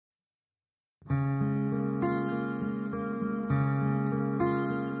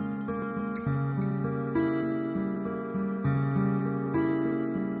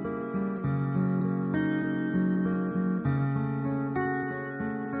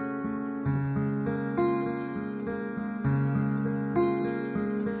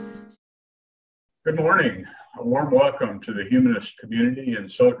Good morning. A warm welcome to the Humanist community in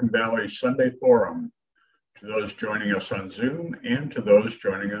Silicon Valley Sunday Forum, to those joining us on Zoom and to those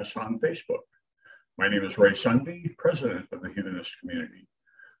joining us on Facebook. My name is Ray Sunby, president of the Humanist community.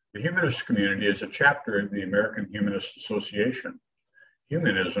 The Humanist community is a chapter of the American Humanist Association.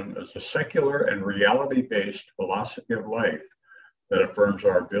 Humanism is a secular and reality-based philosophy of life that affirms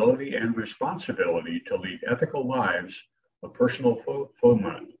our ability and responsibility to lead ethical lives of personal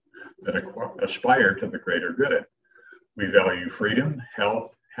fulfillment that aspire to the greater good. We value freedom,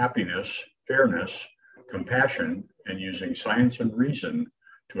 health, happiness, fairness, compassion, and using science and reason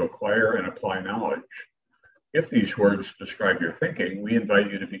to acquire and apply knowledge. If these words describe your thinking, we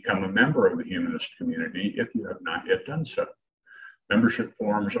invite you to become a member of the Humanist community if you have not yet done so. Membership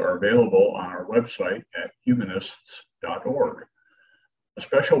forms are available on our website at humanists.org. A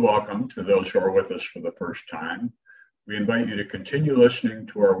special welcome to those who are with us for the first time. We invite you to continue listening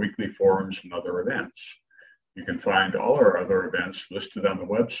to our weekly forums and other events. You can find all our other events listed on the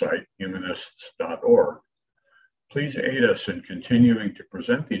website, humanists.org. Please aid us in continuing to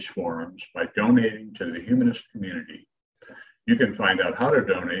present these forums by donating to the Humanist community. You can find out how to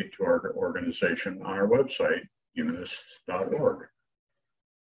donate to our organization on our website, humanists.org.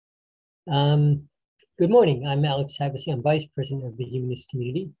 Good morning. I'm Alex Havasi. I'm Vice President of the Humanist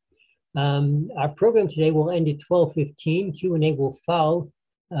community. Our program today will end at 12:15. Q&A will follow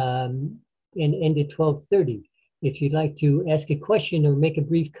and end at 12:30. If you'd like to ask a question or make a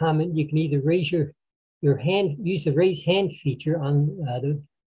brief comment, you can either raise your hand, use the raise hand feature on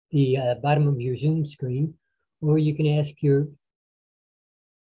the bottom of your Zoom screen, or you can ask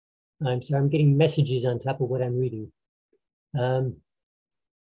I'm sorry, I'm getting messages on top of what I'm reading.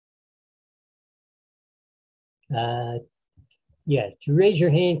 To raise your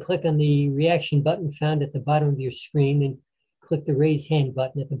hand, click on the reaction button found at the bottom of your screen and click the raise hand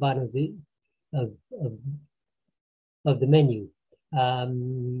button at the bottom of the menu.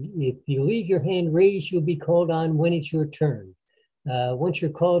 If you leave your hand raised, you'll be called on when it's your turn. Once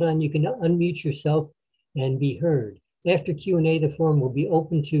you're called on, you can unmute yourself and be heard. After Q&A, the forum will be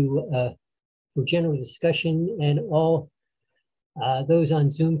open for general discussion, and all those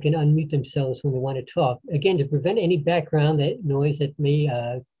on Zoom can unmute themselves when they want to talk. Again, to prevent any background noise that may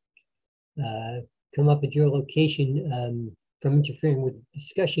come up at your location from interfering with the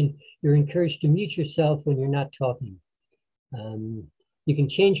discussion, you're encouraged to mute yourself when you're not talking. You can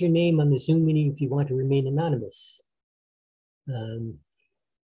change your name on the Zoom meeting if you want to remain anonymous. Does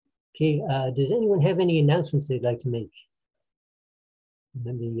anyone have any announcements they'd like to make?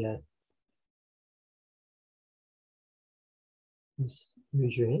 Let me just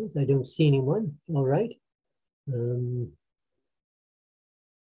raise your hands. I don't see anyone. All right.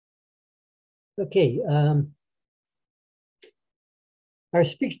 Our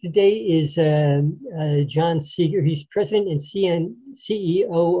speaker today is John Seager. He's president and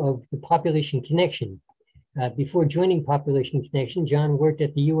CEO of the Population Connection. Before joining Population Connection, John worked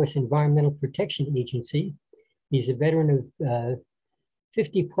at the U.S. Environmental Protection Agency. He's a veteran of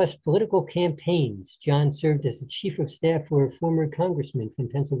 50-plus political campaigns. John served as the chief of staff for a former congressman from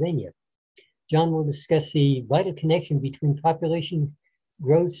Pennsylvania. John will discuss the vital connection between population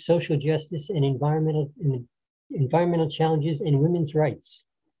growth, social justice, and environmental challenges and women's rights.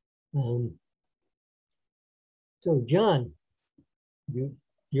 So, John,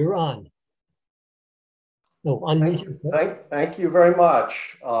 you're on. Thank you very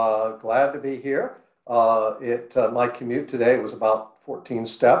much. Glad to be here. My commute today was about 14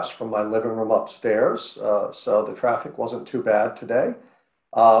 steps from my living room upstairs, so the traffic wasn't too bad today.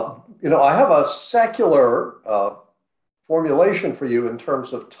 I have a secular formulation for you in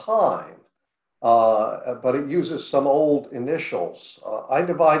terms of time, but it uses some old initials. I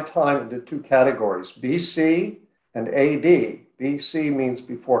divide time into two categories, BC and AD. BC means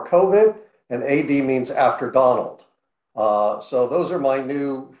before COVID, and AD means after Donald. So those are my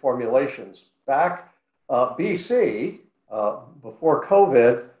new formulations. Back BC, before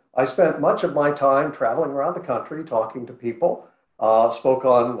COVID, I spent much of my time traveling around the country, talking to people, spoke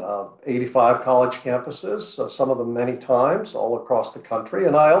on 85 college campuses, some of them many times all across the country.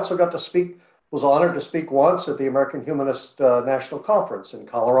 And I also got to speak, was honored to speak once at the American Humanist National Conference in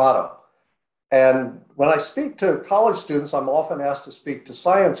Colorado. And when I speak to college students, I'm often asked to speak to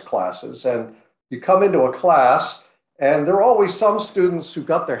science classes. And you come into a class, and there are always some students who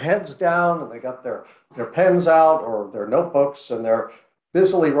got their heads down and they got their pens out or their notebooks, and they're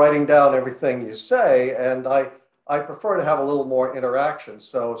busily writing down everything you say. And I prefer to have a little more interaction.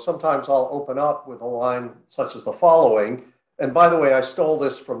 So sometimes I'll open up with a line such as the following. And by the way, I stole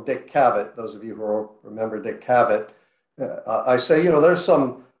this from Dick Cavett. Those of you who remember Dick Cavett, I say, there's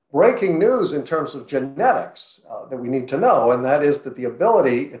some breaking news in terms of genetics that we need to know, and that is that the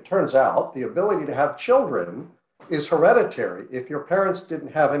ability, it turns out, the ability to have children is hereditary. If your parents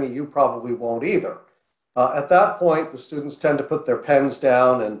didn't have any, you probably won't either. At that point, the students tend to put their pens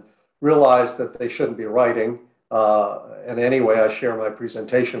down and realize that they shouldn't be writing. And anyway, I share my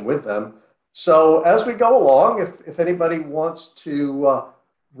presentation with them. So as we go along, if anybody wants to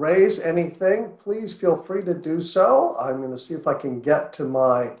raise anything, please feel free to do so. I'm going to see if I can get to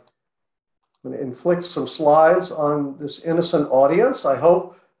I'm going to inflict some slides on this innocent audience. I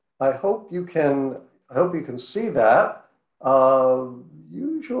hope you can see that.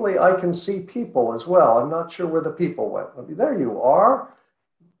 Usually I can see people as well. I'm not sure where the people went. There you are.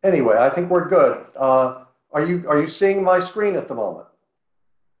 Anyway, I think we're good. Are you seeing my screen at the moment?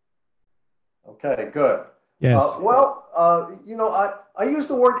 Okay, good. Yes. I use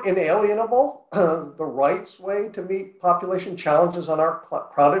the word inalienable, the rights way to meet population challenges on our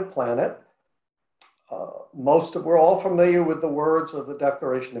crowded planet. We're all familiar with the words of the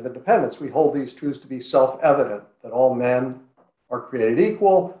Declaration of Independence. We hold these truths to be self-evident, that all men are created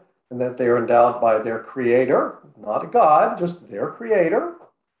equal and that they are endowed by their creator, not a God, just their creator.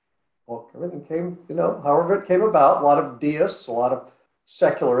 Well, everything came, however it came about, a lot of deists, a lot of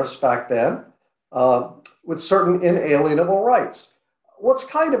secularists back then, with certain inalienable rights. What's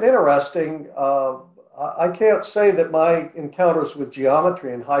kind of interesting, I can't say that my encounters with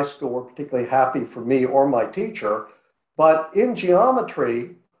geometry in high school were particularly happy for me or my teacher, but in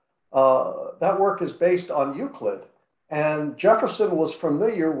geometry, that work is based on Euclid. And Jefferson was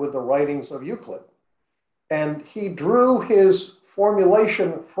familiar with the writings of Euclid. And he drew his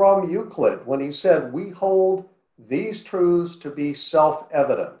formulation from Euclid when he said, we hold these truths to be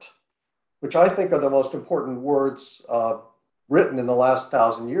self-evident, which I think are the most important words written in the last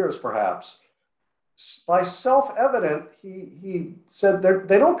 1,000 years, perhaps. By self-evident, he said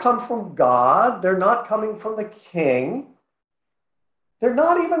they don't come from God. They're not coming from the king. They're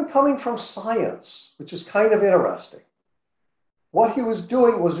not even coming from science, which is kind of interesting. What he was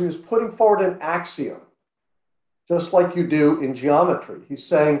doing was he was putting forward an axiom, just like you do in geometry. He's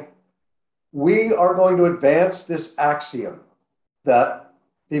saying, we are going to advance this axiom that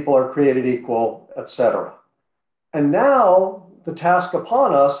people are created equal, etc. And now the task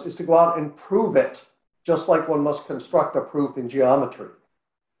upon us is to go out and prove it, just like one must construct a proof in geometry.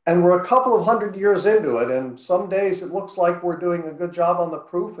 And we're a couple of 100 years into it, and some days it looks like we're doing a good job on the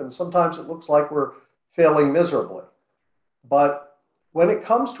proof, and sometimes it looks like we're failing miserably. But when it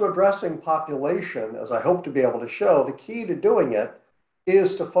comes to addressing population, as I hope to be able to show, the key to doing it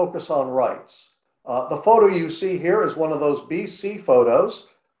is to focus on rights. The photo you see here is one of those BC photos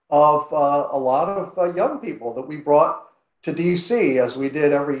of a lot of young people that we brought to DC, as we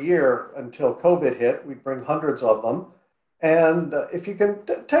did every year until COVID hit. We'd bring hundreds of them. And if you can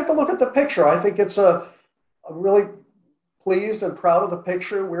take a look at the picture, I think I'm really pleased and proud of the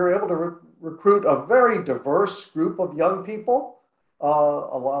picture. We were able to recruit a very diverse group of young people. A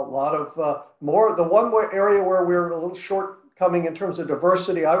lot of more. The one area where we're a little shortcoming in terms of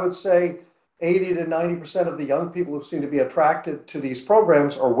diversity, I would say 80 to 90% of the young people who seem to be attracted to these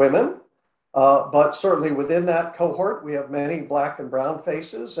programs are women. But certainly within that cohort, we have many Black and brown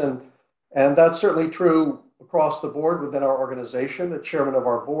faces. And that's certainly true across the board within our organization. The chair of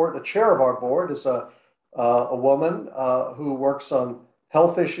our board is a woman who works on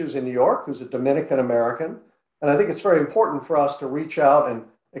health issues in New York, who's a Dominican American. And I think it's very important for us to reach out and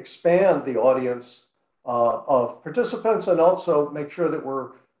expand the audience of participants, and also make sure that we're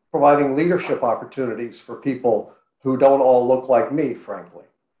providing leadership opportunities for people who don't all look like me, frankly.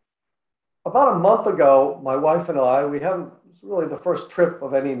 About a month ago, my wife and I, it's really the first trip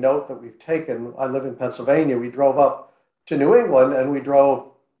of any note that we've taken. I live in Pennsylvania. We drove up to New England, and we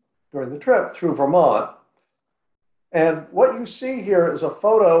drove during the trip through Vermont. And what you see here is a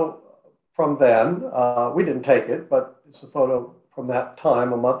photo from then. We didn't take it, but it's a photo from that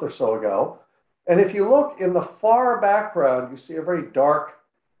time, a month or so ago. And if you look in the far background, you see a very dark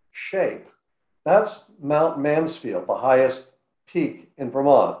shape. That's Mount Mansfield, the highest peak in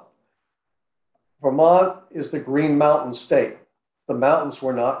Vermont. Vermont is the Green Mountain State. The mountains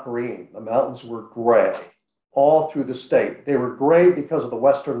were not green. The mountains were gray all through the state. They were gray because of the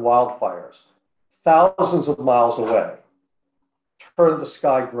western wildfires, thousands of miles away. Turned the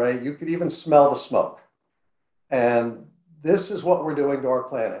sky gray. You could even smell the smoke. And this is what we're doing to our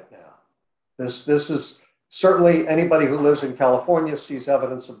planet now. This is certainly, anybody who lives in California sees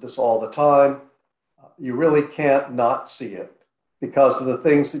evidence of this all the time. You really can't not see it because of the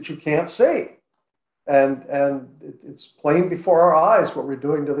things that you can't see. And it's plain before our eyes what we're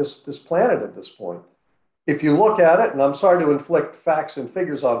doing to this planet at this point. If you look at it, and I'm sorry to inflict facts and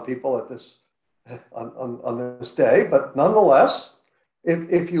figures on people at this on this day, but nonetheless,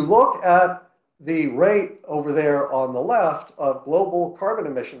 if you look at the rate over there on the left of global carbon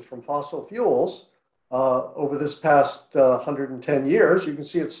emissions from fossil fuels over this past 110 years, you can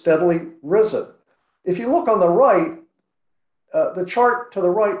see it's steadily risen. If you look on the right, the chart to the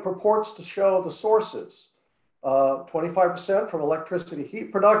right purports to show the sources. 25% from electricity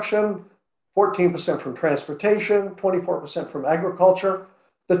heat production, 14% from transportation, 24% from agriculture.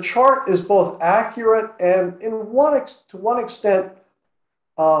 The chart is both accurate and to one extent,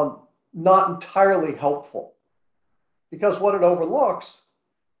 not entirely helpful, because what it overlooks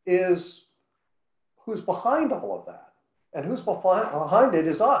is who's behind all of that. And who's behind it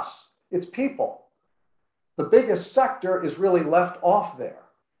is us, it's people. The biggest sector is really left off there.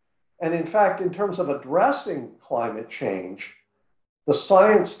 And in fact, in terms of addressing climate change, the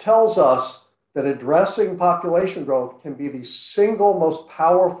science tells us that addressing population growth can be the single most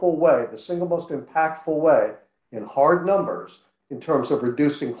powerful way, the single most impactful way in hard numbers in terms of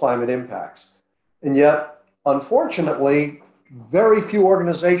reducing climate impacts. And yet, unfortunately, very few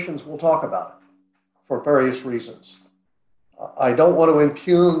organizations will talk about it for various reasons. I don't want to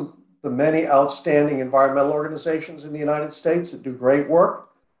impugn the many outstanding environmental organizations in the United States that do great work,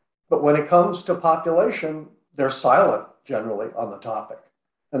 but when it comes to population, they're silent generally on the topic.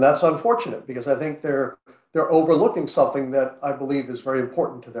 And that's unfortunate, because I think they're overlooking something that I believe is very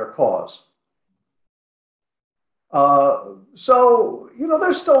important to their cause. So,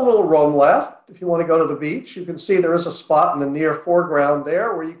 there's still a little room left. If you want to go to the beach, you can see there is a spot in the near foreground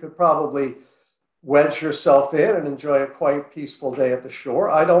there where you could probably wedge yourself in and enjoy a quite peaceful day at the shore.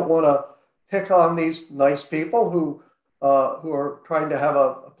 I don't want to pick on these nice people who are trying to have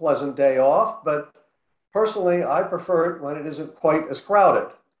a pleasant day off, but personally, I prefer it when it isn't quite as crowded.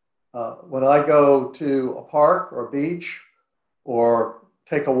 When I go to a park or a beach or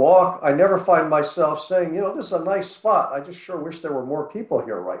take a walk, I never find myself saying, this is a nice spot. I just sure wish there were more people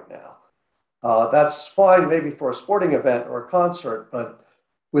here right now. That's fine maybe for a sporting event or a concert, but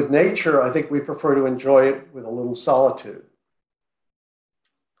with nature, I think we prefer to enjoy it with a little solitude.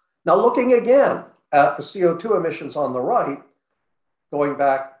 Now, looking again at the CO2 emissions on the right, going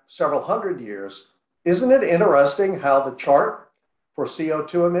back several hundred years, isn't it interesting how the chart for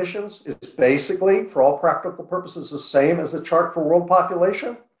CO2 emissions is basically, for all practical purposes, the same as the chart for world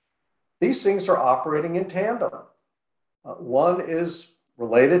population? These things are operating in tandem. One is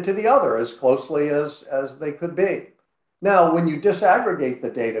related to the other as closely as they could be. Now, when you disaggregate the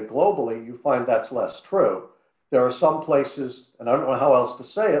data globally, you find that's less true. There are some places, and I don't know how else to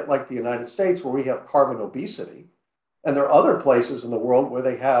say it, like the United States, where we have carbon obesity. And there are other places in the world where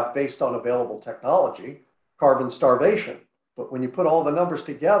they have, based on available technology, carbon starvation. But when you put all the numbers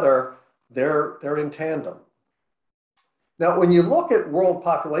together, they're in tandem. Now, when you look at world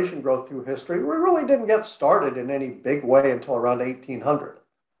population growth through history, we really didn't get started in any big way until around 1800.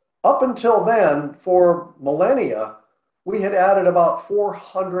 Up until then, for millennia, we had added about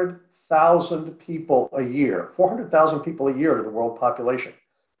 400,000 people a year, 400,000 people a year to the world population.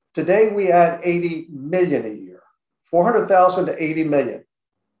 Today, we add 80 million a year, 400,000 to 80 million.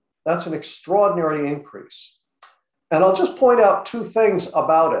 That's an extraordinary increase. And I'll just point out two things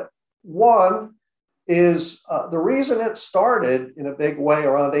about it. One is the reason it started in a big way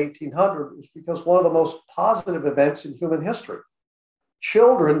around 1800 was because one of the most positive events in human history.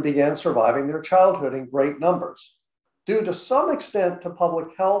 Children began surviving their childhood in great numbers, due to some extent to public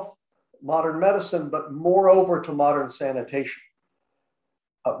health, modern medicine, but moreover to modern sanitation.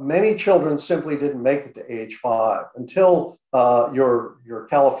 Many children simply didn't make it to age 5 until your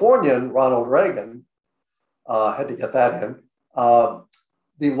Californian, Ronald Reagan, had to get that in.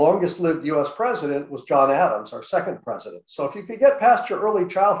 The longest lived US president was John Adams, our second president. So if you could get past your early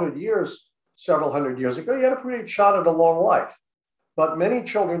childhood years several hundred years ago, you had a pretty good shot at a long life. But many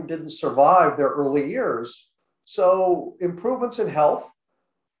children didn't survive their early years. So improvements in health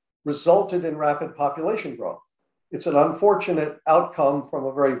resulted in rapid population growth. It's an unfortunate outcome from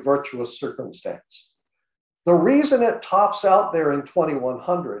a very virtuous circumstance. The reason it tops out there in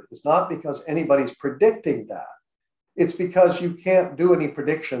 2100 is not because anybody's predicting that. It's because you can't do any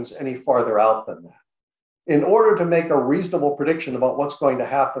predictions any farther out than that. In order to make a reasonable prediction about what's going to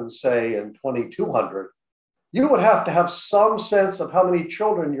happen, say, in 2200, you would have to have some sense of how many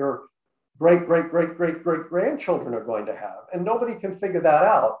children your great-great-great-great-great-grandchildren are going to have. And nobody can figure that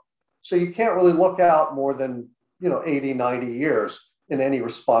out. So you can't really look out more than 80, 90 years in any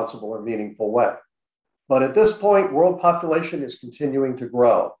responsible or meaningful way. But at this point, world population is continuing to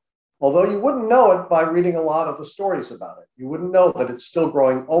grow. Although you wouldn't know it by reading a lot of the stories about it. You wouldn't know that it's still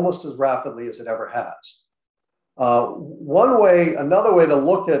growing almost as rapidly as it ever has. Another way to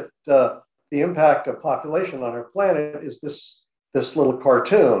look at the impact of population on our planet is this little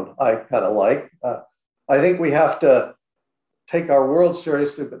cartoon I kind of like. I think we have to take our world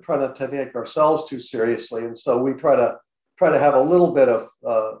seriously, but try not to take ourselves too seriously. And so we try to have a little bit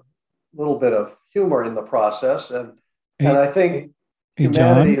of humor in the process. And I think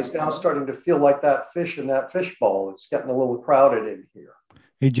humanity is now starting to feel like that fish in that fishbowl. It's getting a little crowded in here.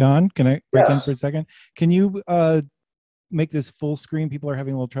 Hey, John, can I break in Yes. for a second? Can you make this full screen? People are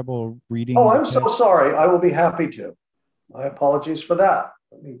having a little trouble reading. Oh, I'm so sorry. I will be happy to. My apologies for that.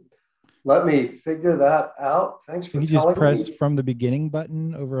 Let me figure that out. Thanks for telling me. Can you just press from the beginning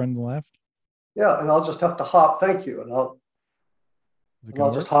button over on the left? Yeah, and I'll just have to hop. Thank you. And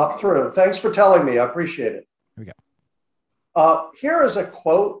I'll just hop through. Thanks for telling me. I appreciate it. Here we go. Here is a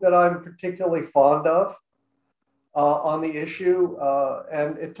quote that I'm particularly fond of on the issue.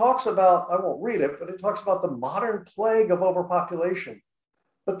 And it talks about, I won't read it, but it talks about the modern plague of overpopulation.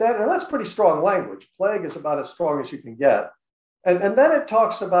 But then, and that's pretty strong language. Plague is about as strong as you can get. And then it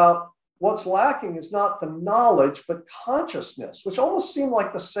talks about what's lacking is not the knowledge, but consciousness, which almost seem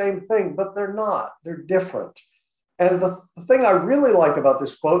like the same thing, but they're not. They're different. And the thing I really like about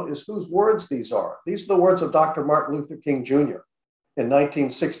this quote is whose words these are. These are the words of Dr. Martin Luther King Jr. in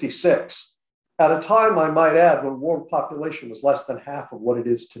 1966, at a time, I might add, when world population was less than half of what it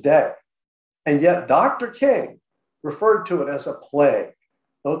is today. And yet Dr. King referred to it as a plague.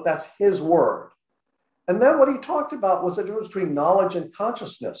 Note that's his word. And then what he talked about was the difference between knowledge and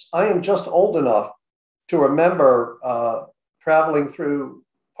consciousness. I am just old enough to remember traveling through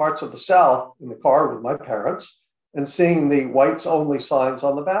parts of the South in the car with my parents and seeing the whites only signs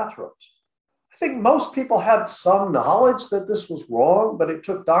on the bathrooms. I think most people had some knowledge that this was wrong, but it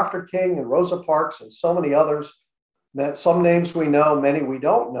took Dr. King and Rosa Parks and so many others, that some names we know, many we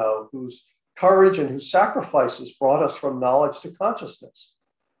don't know, whose courage and whose sacrifices brought us from knowledge to consciousness.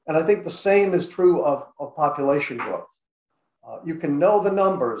 And I think the same is true of population growth. You can know the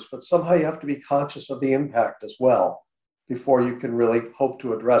numbers, but somehow you have to be conscious of the impact as well before you can really hope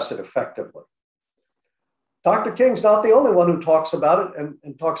to address it effectively. Dr. King's not the only one who talks about it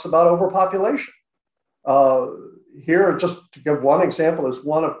and talks about overpopulation. Here, just to give one example, is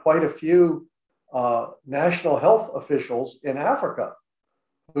one of quite a few national health officials in Africa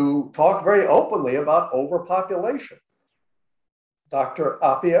who talk very openly about overpopulation. Dr.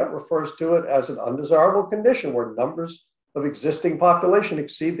 Appiah refers to it as an undesirable condition where numbers of existing population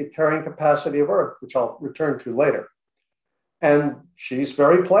exceed the carrying capacity of Earth, which I'll return to later. And she's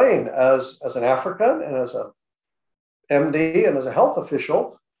very plain as an African and as a MD and as a health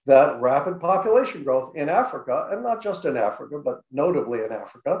official that rapid population growth in Africa, and not just in Africa, but notably in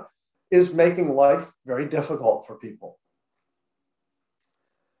Africa, is making life very difficult for people.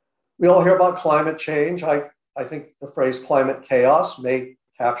 We all hear about climate change. I think the phrase climate chaos may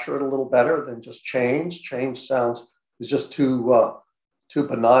capture it a little better than just change. Change is just too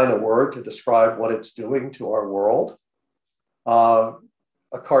benign a word to describe what it's doing to our world.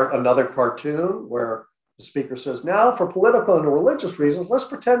 Another cartoon where the speaker says, now for political and religious reasons, let's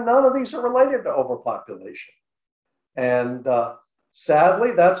pretend none of these are related to overpopulation. And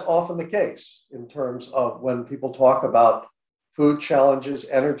sadly, that's often the case in terms of when people talk about food challenges,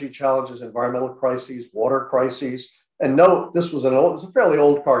 energy challenges, environmental crises, water crises. And note, this was a fairly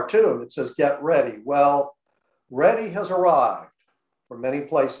old cartoon. It says, get ready. Well, ready has arrived from many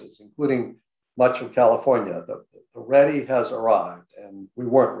places, including much of California. The ready has arrived, and we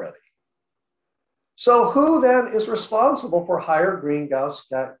weren't ready. So who then is responsible for higher greenhouse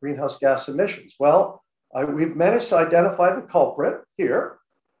gas emissions? Well, we've managed to identify the culprit here.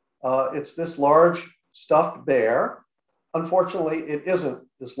 It's this large stuffed bear. Unfortunately, it isn't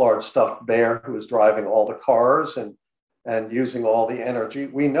this large stuffed bear who is driving all the cars and using all the energy.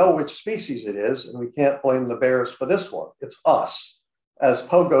 We know which species it is, and we can't blame the bears for this one. It's us. As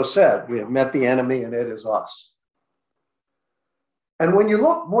Pogo said, we have met the enemy, and it is us. And when you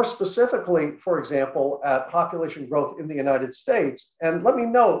look more specifically, for example, at population growth in the United States, and let me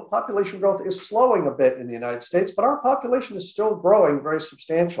note, population growth is slowing a bit in the United States, but our population is still growing very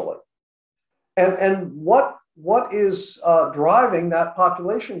substantially. And what is driving that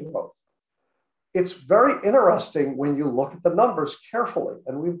population growth? It's very interesting when you look at the numbers carefully,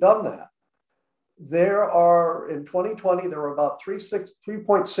 and we've done that. In 2020, there were about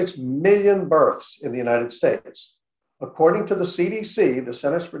 3.6 million births in the United States. According to the CDC, the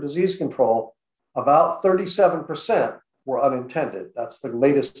Centers for Disease Control, about 37% were unintended. That's the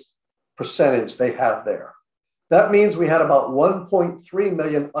latest percentage they have there. That means we had about 1.3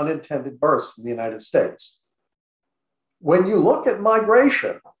 million unintended births in the United States. When you look at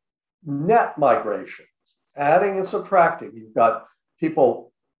migration, net migration, adding and subtracting. You've got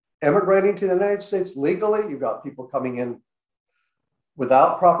people emigrating to the United States legally. You've got people coming in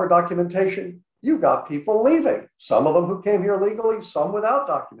without proper documentation. You've got people leaving, some of them who came here legally, some without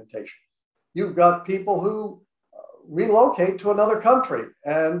documentation. You've got people who relocate to another country,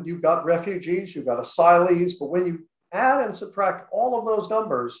 and you've got refugees, you've got asylees. But when you add and subtract all of those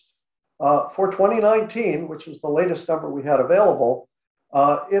numbers for 2019, which is the latest number we had available,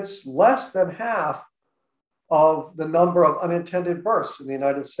 it's less than half of the number of unintended births in the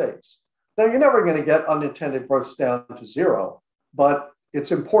United States. Now, you're never going to get unintended births down to zero, but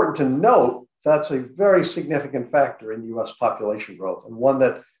it's important to note that's a very significant factor in US population growth, and one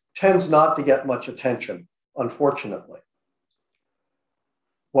that tends not to get much attention, unfortunately.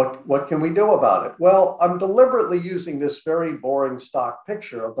 What can we do about it? Well, I'm deliberately using this very boring stock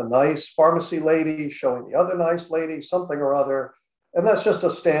picture of the nice pharmacy lady showing the other nice lady, something or other, and that's just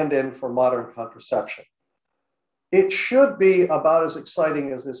a stand-in for modern contraception. It should be about as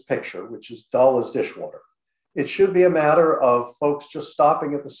exciting as this picture, which is dull as dishwater. It should be a matter of folks just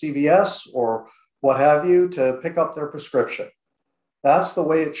stopping at the CVS or what have you to pick up their prescription. That's the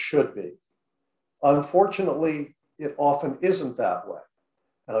way it should be. Unfortunately, it often isn't that way.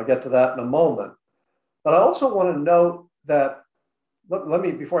 And I'll get to that in a moment. But I also want to note that, let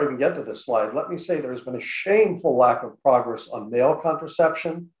me, before I even get to this slide, let me say there's been a shameful lack of progress on male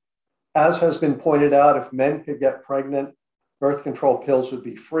contraception. As has been pointed out, if men could get pregnant, birth control pills would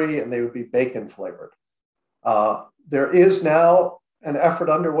be free and they would be bacon flavored. There is now an effort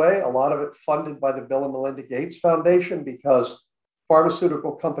underway, a lot of it funded by the Bill and Melinda Gates Foundation, because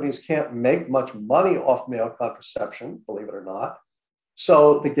pharmaceutical companies can't make much money off male contraception, believe it or not.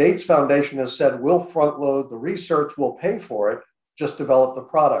 So the Gates Foundation has said, we'll front load the research, we'll pay for it, just develop the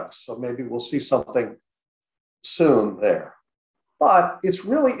products. So maybe we'll see something soon there. But it's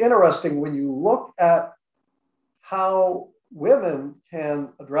really interesting when you look at how women can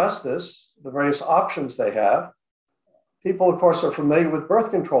address this, the various options they have. People, of course, are familiar with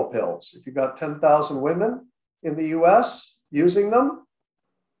birth control pills. If you've got 10,000 women in the US using them,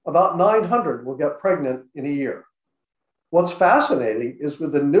 about 900 will get pregnant in a year. What's fascinating is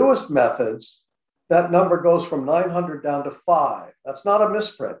with the newest methods, that number goes from 900 down to 5. That's not a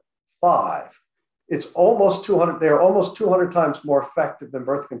misprint, 5. It's almost 200, they're almost 200 times more effective than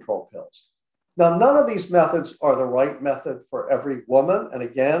birth control pills. Now, none of these methods are the right method for every woman. And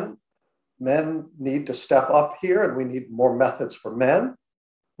again, men need to step up here and we need more methods for men.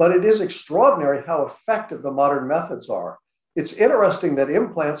 But it is extraordinary how effective the modern methods are. It's interesting that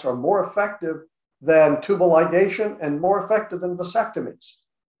implants are more effective than tubal ligation and more effective than vasectomies.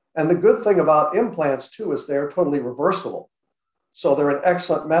 And the good thing about implants too is they're totally reversible. So they're an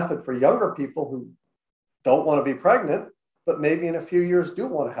excellent method for younger people who don't want to be pregnant, but maybe in a few years do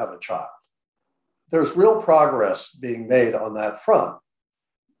want to have a child. There's real progress being made on that front.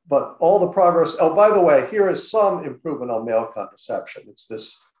 But all the progress, oh, by the way, here is some improvement on male contraception. It's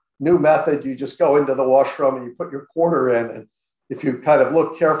this new method. You just go into the washroom and you put your quarter in. And if you kind of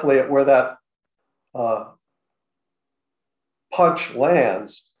look carefully at where that punch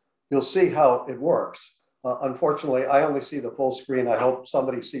lands, you'll see how it works. Unfortunately, I only see the full screen. I hope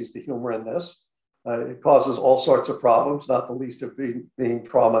somebody sees the humor in this. It causes all sorts of problems, not the least of being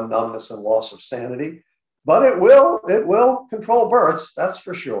trauma, numbness, and loss of sanity. But it will control births, that's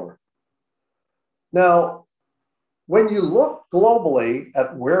for sure. Now, when you look globally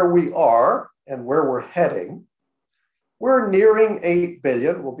at where we are and where we're heading, we're nearing 8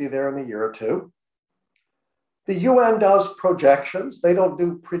 billion. We'll be there in a year or two. The UN does projections. They don't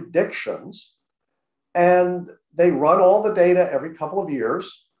do predictions. And they run all the data every couple of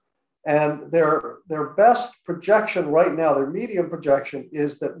years. And their best projection right now, their medium projection,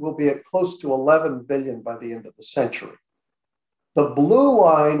 is that we'll be at close to 11 billion by the end of the century. The blue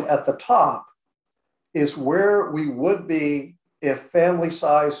line at the top is where we would be if family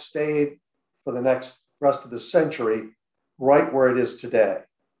size stayed for the rest of the century, right where it is today.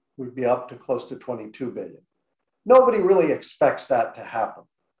 We'd be up to close to 22 billion. Nobody really expects that to happen,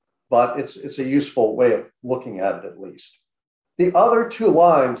 but it's a useful way of looking at it at least. The other two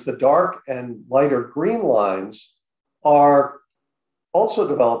lines, the dark and lighter green lines, are also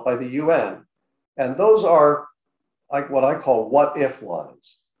developed by the UN. And those are like what I call what if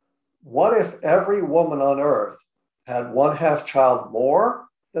lines. What if every woman on Earth had 1/2 child more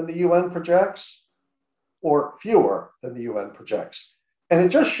than the UN projects or fewer than the UN projects? And it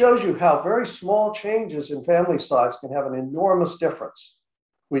just shows you how very small changes in family size can have an enormous difference.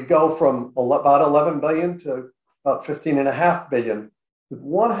 We go from about 11 billion to about 15.5 billion, with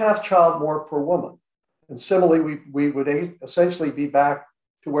 1/2 child more per woman. And similarly, we would essentially be back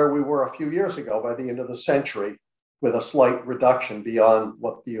to where we were a few years ago by the end of the century, with a slight reduction beyond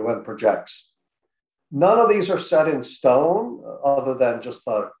what the UN projects. None of these are set in stone other than just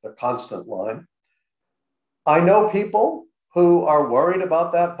the constant line. I know people who are worried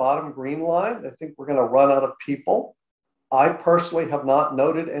about that bottom green line. They think we're going to run out of people. I personally have not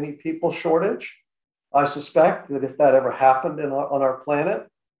noted any people shortage. I suspect that if that ever happened on our planet,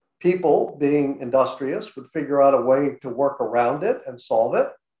 people, being industrious, would figure out a way to work around it and solve it.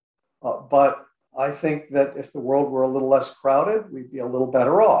 But I think that if the world were a little less crowded, we'd be a little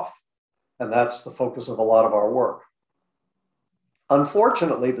better off. And that's the focus of a lot of our work.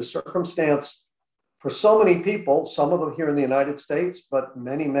 Unfortunately, the circumstance for so many people, some of them here in the United States, but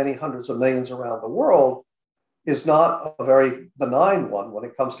many, many hundreds of millions around the world, is not a very benign one when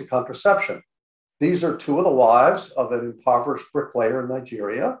it comes to contraception. These are two of the wives of an impoverished bricklayer in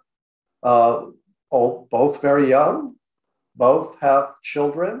Nigeria, both very young, both have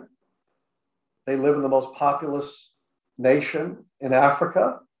children. They live in the most populous nation in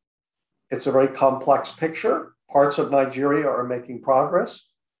Africa. It's a very complex picture. Parts of Nigeria are making progress,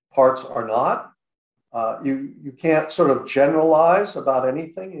 parts are not. You can't sort of generalize about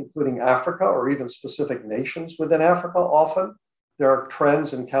anything, including Africa or even specific nations within Africa. Often there are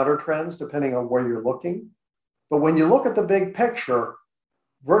trends and counter trends depending on where you're looking. But when you look at the big picture,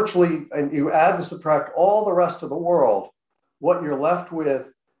 virtually, and you add and subtract all the rest of the world, what you're left with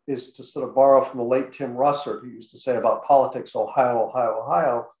is, to sort of borrow from the late Tim Russert, who used to say about politics, Ohio, Ohio,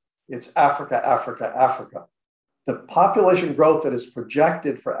 Ohio, it's Africa, Africa, Africa. The population growth that is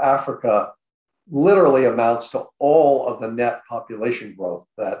projected for Africa literally amounts to all of the net population growth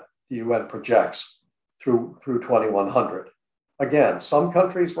that the UN projects through 2100. Again, some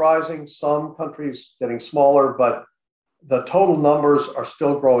countries rising, some countries getting smaller, but the total numbers are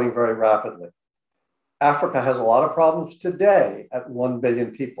still growing very rapidly. Africa has a lot of problems today at 1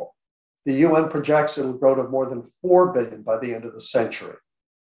 billion people. The UN projects it'll grow to more than 4 billion by the end of the century.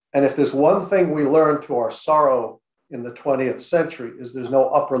 And if there's one thing we learned to our sorrow in the 20th century, is there's no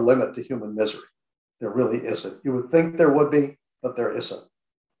upper limit to human misery. There really isn't. You would think there would be, but there isn't.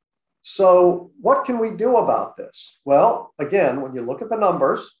 So what can we do about this? Well, again, when you look at the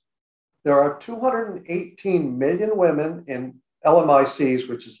numbers, there are 218 million women in LMICs,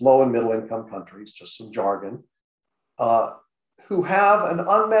 which is low and middle income countries, just some jargon, who have an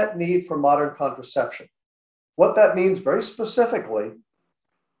unmet need for modern contraception. What that means very specifically,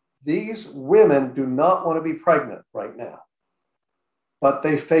 these women do not want to be pregnant right now, but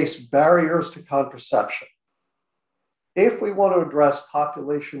they face barriers to contraception. If we want to address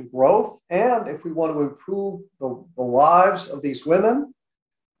population growth and if we want to improve the lives of these women,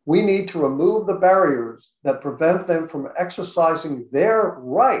 we need to remove the barriers that prevent them from exercising their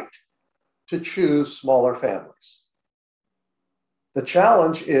right to choose smaller families. The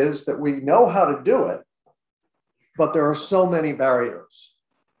challenge is that we know how to do it, but there are so many barriers.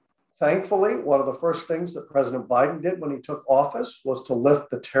 Thankfully, one of the first things that President Biden did when he took office was to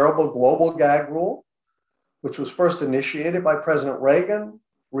lift the terrible global gag rule, which was first initiated by President Reagan,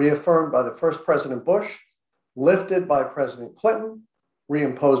 reaffirmed by the first President Bush, lifted by President Clinton,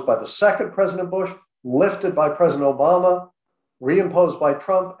 reimposed by the second President Bush, lifted by President Obama, reimposed by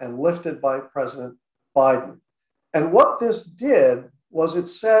Trump, and lifted by President Biden. And what this did was it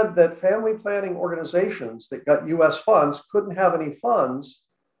said that family planning organizations that got US funds couldn't have any funds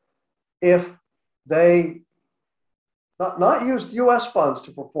if they not used US funds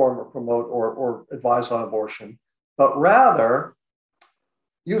to perform or promote or advise on abortion, but rather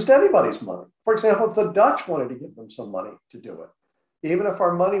used anybody's money. For example, if the Dutch wanted to give them some money to do it, even if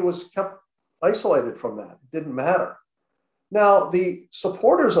our money was kept isolated from that, it didn't matter. Now, the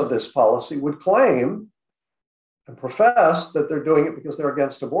supporters of this policy would claim and profess that they're doing it because they're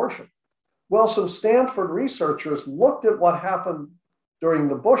against abortion. Well, some Stanford researchers looked at what happened during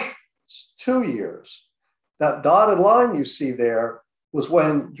the Bush 2 years. That dotted line you see there was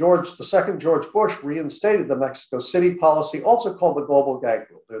when the second George Bush reinstated the Mexico City policy, also called the global gag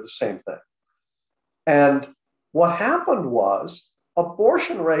rule. They're the same thing. And what happened was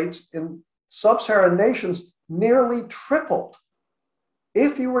abortion rates in sub-Saharan nations nearly tripled.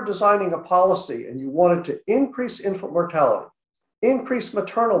 If you were designing a policy and you wanted to increase infant mortality, increase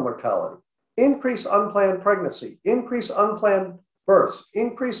maternal mortality, increase unplanned pregnancy, increase unplanned births,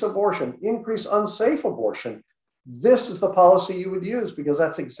 increase abortion, increase unsafe abortion, this is the policy you would use because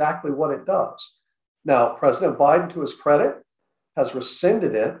that's exactly what it does. Now, President Biden, to his credit, has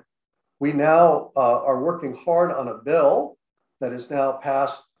rescinded it. We now are working hard on a bill that is now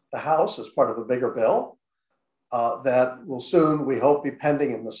passed the House as part of a bigger bill that will soon, we hope, be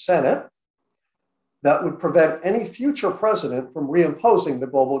pending in the Senate. that would prevent any future president from reimposing the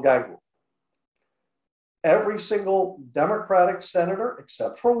global gag rule. Every single Democratic senator,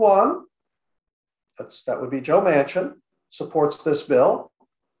 except for one, that would be Joe Manchin, supports this bill.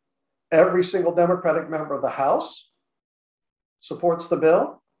 Every single Democratic member of the House supports the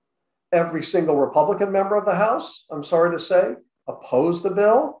bill. Every single Republican member of the House, I'm sorry to say, opposed the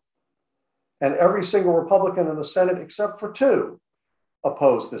bill. And every single Republican in the Senate, except for two,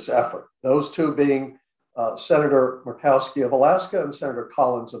 opposed this effort. Those two being Senator Murkowski of Alaska and Senator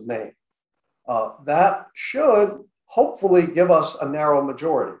Collins of Maine. That should hopefully give us a narrow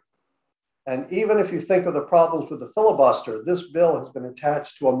majority. And even if you think of the problems with the filibuster, this bill has been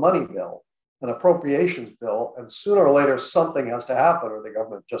attached to a money bill, an appropriations bill, and sooner or later something has to happen or the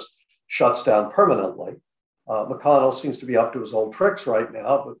government just shuts down permanently. McConnell seems to be up to his old tricks right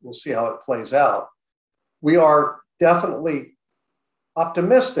now, but we'll see how it plays out. We are definitely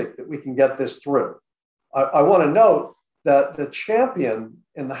optimistic that we can get this through. I want to note that the champion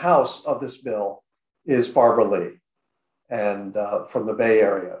in the House of this bill is Barbara Lee, and from the Bay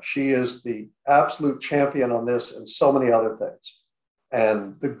Area. She is the absolute champion on this and so many other things.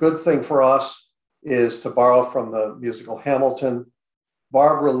 And the good thing for us is, to borrow from the musical Hamilton,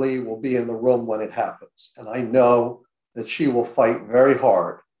 Barbara Lee will be in the room when it happens. And I know that she will fight very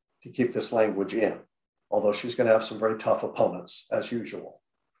hard to keep this language in, although she's going to have some very tough opponents, as usual.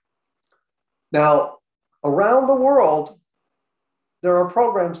 Now, around the world, there are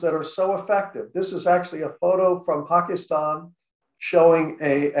programs that are so effective. This is actually a photo from Pakistan showing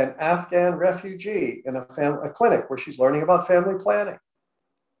an Afghan refugee in a clinic where she's learning about family planning.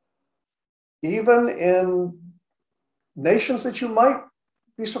 Even in nations that you might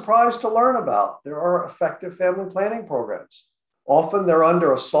be surprised to learn about, there are effective family planning programs. Often they're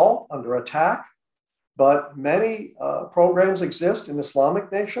under assault, under attack, but many programs exist in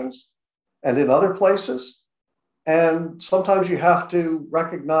Islamic nations and in other places. And sometimes you have to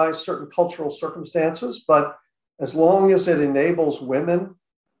recognize certain cultural circumstances, but as long as it enables women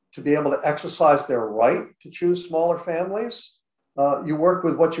to be able to exercise their right to choose smaller families, you work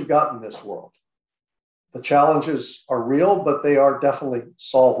with what you've got in this world. The challenges are real, but they are definitely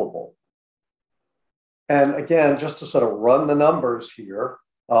solvable. And again, just to sort of run the numbers here,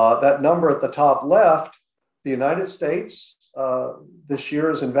 that number at the top left, the United States this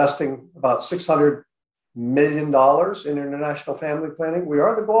year is investing about $600 million in international family planning. We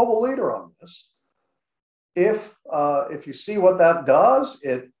are the global leader on this. If you see what that does,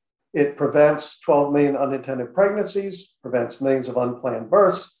 it prevents 12 million unintended pregnancies, prevents millions of unplanned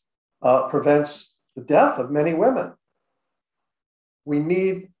births, prevents the death of many women. We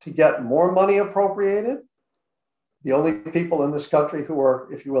need to get more money appropriated. The only people in this country who are,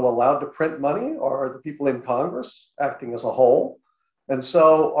 if you will, allowed to print money are the people in Congress acting as a whole. And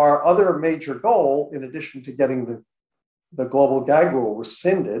so our other major goal, in addition to getting the global gag rule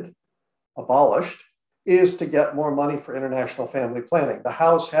rescinded, abolished, is to get more money for international family planning. The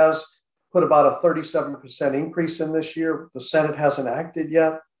House has put about a 37% increase in this year. The Senate hasn't acted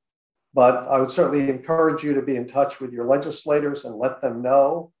yet, but I would certainly encourage you to be in touch with your legislators and let them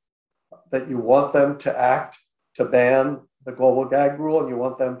know that you want them to act to ban the global gag rule and you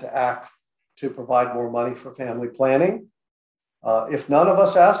want them to act to provide more money for family planning. If none of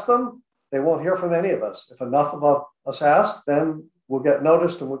us ask them, they won't hear from any of us. If enough of us ask, then we'll get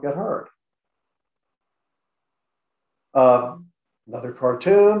noticed and we'll get heard. Another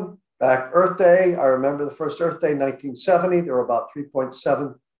cartoon, back Earth Day. I remember the first Earth Day, 1970. There were about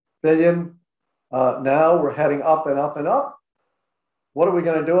 3.7 billion. Now we're heading up and up and up. What are we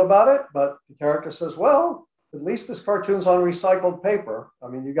going to do about it? But the character says, well, at least this cartoon's on recycled paper. I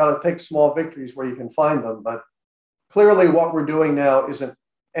mean, you got to take small victories where you can find them, but clearly what we're doing now isn't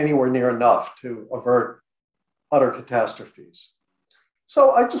anywhere near enough to avert utter catastrophes.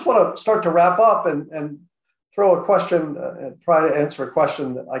 So I just want to start to wrap up and throw a question and try to answer a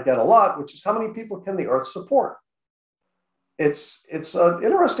question that I get a lot, which is how many people can the Earth support? It's an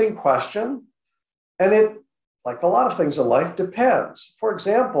interesting question, and it, like a lot of things in life, depends. For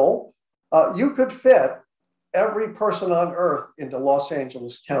example, you could fit every person on Earth into Los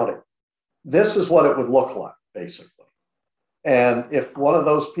Angeles County. This is what it would look like, basically. And if one of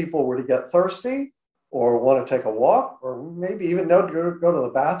those people were to get thirsty or want to take a walk or maybe even go to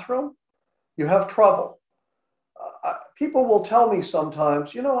the bathroom, you have trouble. People will tell me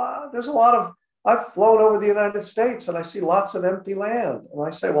sometimes, you know, there's a lot of, I've flown over the United States and I see lots of empty land. And I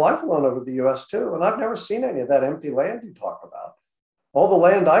say, well, I've flown over the US too, and I've never seen any of that empty land you talk about. All the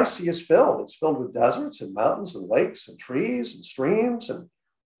land I see is filled. It's filled with deserts and mountains and lakes and trees and streams, and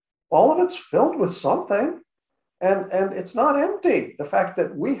all of it's filled with something. And it's not empty. The fact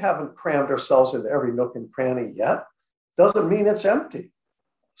that we haven't crammed ourselves into every nook and cranny yet doesn't mean it's empty.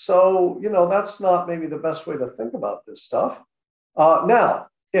 So, that's not maybe the best way to think about this stuff. Now,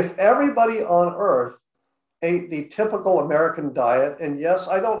 if everybody on Earth ate the typical American diet, and yes,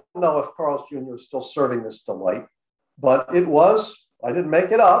 I don't know if Carl's Jr. is still serving this delight, but it was, I didn't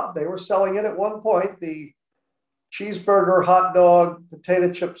make it up. They were selling it at one point, the cheeseburger, hot dog,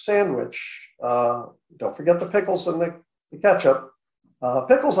 potato chip sandwich. Don't forget the pickles and the ketchup.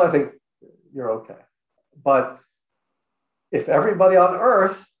 Pickles, I think you're okay. But if everybody on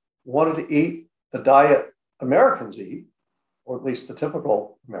Earth wanted to eat the diet Americans eat, or at least the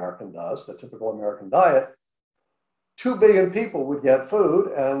typical American does, the typical American diet, 2 billion people would get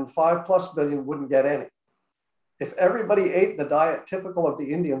food and 5+ billion wouldn't get any. If everybody ate the diet typical of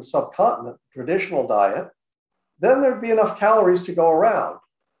the Indian subcontinent, traditional diet, then there'd be enough calories to go around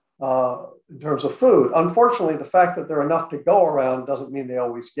in terms of food. Unfortunately, the fact that there are enough to go around doesn't mean they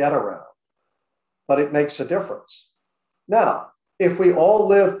always get around, but it makes a difference. Now, if we all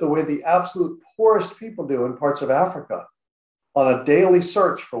lived the way the absolute poorest people do in parts of Africa, on a daily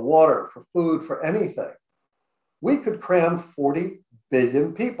search for water, for food, for anything, we could cram 40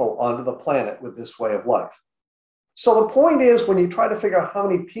 billion people onto the planet with this way of life. So the point is, when you try to figure out how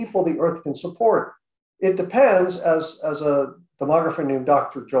many people the Earth can support, it depends, as a demographer named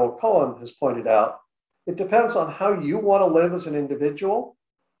Dr. Joel Cohen has pointed out, it depends on how you want to live as an individual,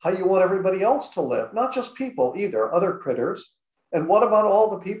 how you want everybody else to live, not just people either, other critters. And what about all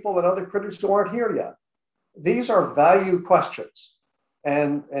the people and other critters who aren't here yet? These are value questions.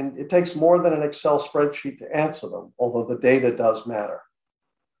 And it takes more than an Excel spreadsheet to answer them, although the data does matter.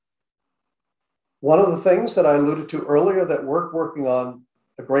 One of the things that I alluded to earlier that we're working on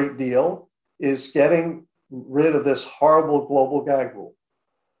a great deal is getting rid of this horrible global gag rule,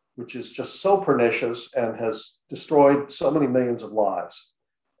 which is just so pernicious and has destroyed so many millions of lives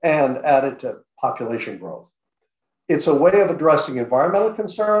and added to population growth. It's a way of addressing environmental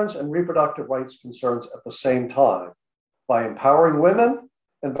concerns and reproductive rights concerns at the same time by empowering women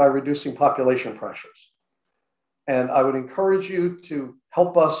and by reducing population pressures. And I would encourage you to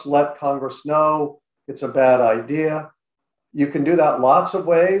help us let Congress know it's a bad idea. You can do that lots of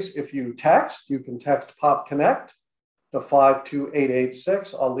ways. If you text, you can text Pop Connect to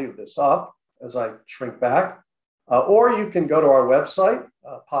 52886. I'll leave this up as I shrink back. Or you can go to our website,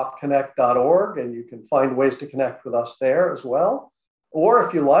 popconnect.org, and you can find ways to connect with us there as well. Or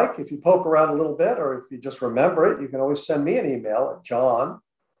if you like, if you poke around a little bit, or if you just remember it, you can always send me an email at John,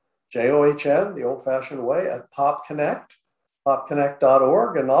 John, the old-fashioned way, at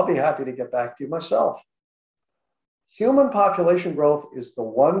popconnect.org, and I'll be happy to get back to you myself. Human population growth is the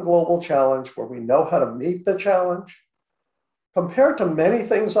one global challenge where we know how to meet the challenge. Compared to many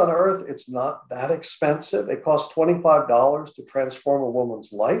things on Earth, it's not that expensive. It costs $25 to transform a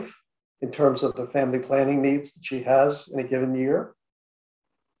woman's life in terms of the family planning needs that she has in a given year.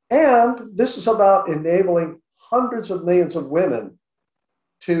 And this is about enabling hundreds of millions of women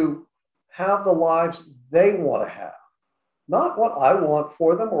to have the lives they want to have. Not what I want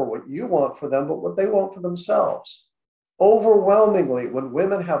for them or what you want for them, but what they want for themselves. Overwhelmingly, when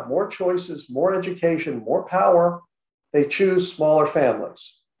women have more choices, more education, more power, they choose smaller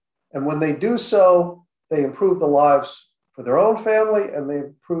families. And when they do so, they improve the lives for their own family and they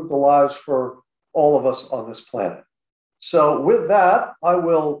improve the lives for all of us on this planet. So with that, I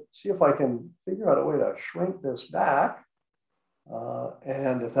will see if I can figure out a way to shrink this back,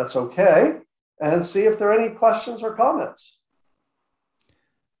 and if that's okay, and see if there are any questions or comments.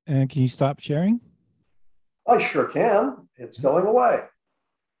 And can you stop sharing? I sure can. It's going away.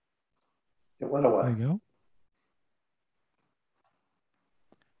 It went away. There you go.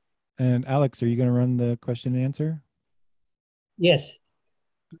 And Alex, are you going to run the question and answer? Yes.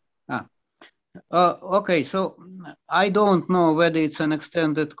 Okay, so I don't know whether it's an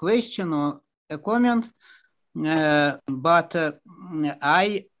extended question or a comment, but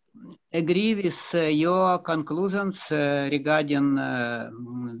I agree with your conclusions regarding that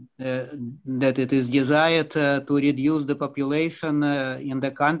it is desired to reduce the population in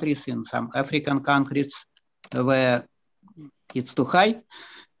the countries, in some African countries where it's too high.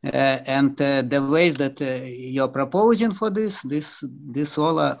 And the ways that you're proposing for this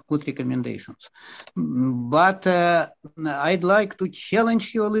all are good recommendations. But I'd like to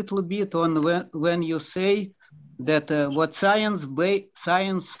challenge you a little bit on when you say that what science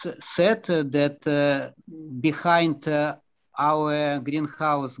said that behind our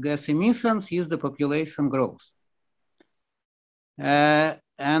greenhouse gas emissions is the population growth. And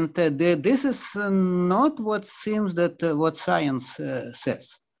this is not what seems that what science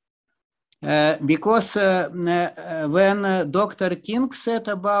says. Because when Dr. King said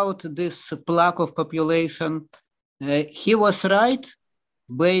about this plaque of population, he was right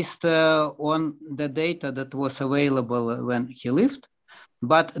based on the data that was available when he lived,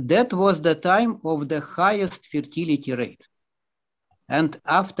 but that was the time of the highest fertility rate. And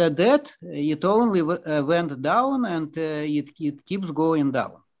after that, it only went down, and it keeps going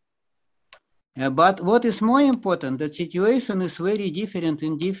down. But what is more important, the situation is very different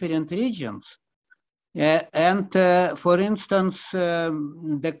in different regions. And for instance,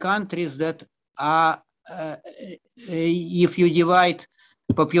 the countries that are, if you divide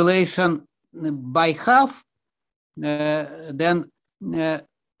population by half, then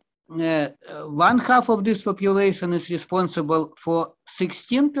one half of this population is responsible for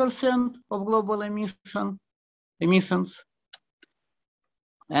 16% of global emissions.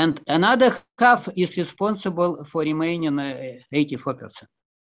 And another half is responsible for remaining 84%.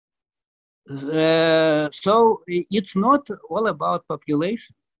 So it's not all about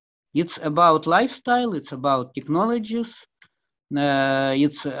population. It's about lifestyle, it's about technologies,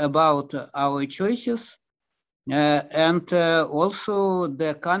 it's about our choices. And also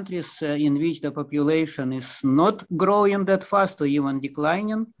the countries in which the population is not growing that fast or even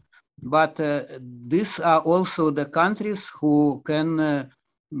declining. But these are also the countries who can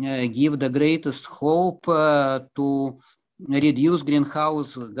give the greatest hope to reduce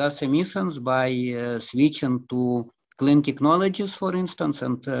greenhouse gas emissions by switching to clean technologies, for instance,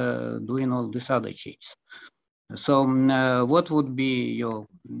 and doing all these other changes. So what would be your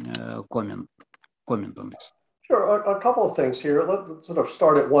comment on this? Sure, a couple of things here. Let's sort of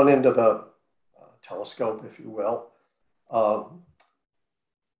start at one end of the telescope, if you will.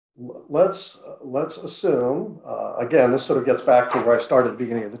 Let's assume, again, this sort of gets back to where I started at the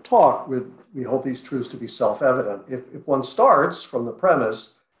beginning of the talk with, we hold these truths to be self-evident. If one starts from the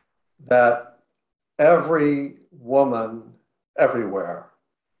premise that every woman everywhere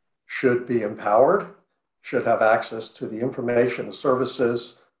should be empowered, should have access to the information, the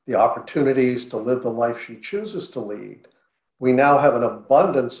services, the opportunities to live the life she chooses to lead, we now have an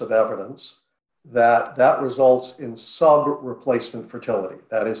abundance of evidence that results in sub-replacement fertility.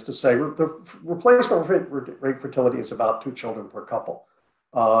 That is to say, the replacement rate fertility is about 2 children per couple.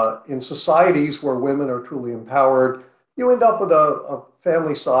 In societies where women are truly empowered, you end up with a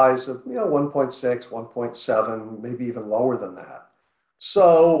family size of 1.6, 1.7, maybe even lower than that.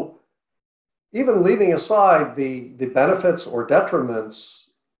 So even leaving aside the benefits or detriments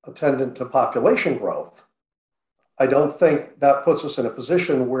attendant to population growth, I don't think that puts us in a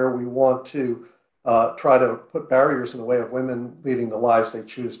position where we want to try to put barriers in the way of women leading the lives they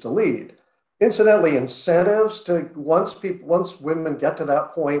choose to lead. Incidentally, incentives to once women get to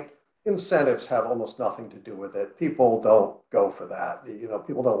that point, incentives have almost nothing to do with it. People don't go for that.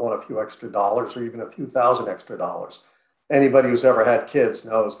 People don't want a few extra dollars or even a few thousand extra dollars. Anybody who's ever had kids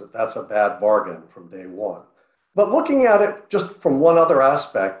knows that that's a bad bargain from day one. But looking at it just from one other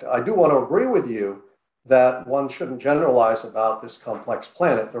aspect, I do want to agree with you that one shouldn't generalize about this complex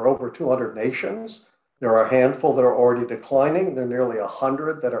planet. There are over 200 nations. There are a handful that are already declining. There are nearly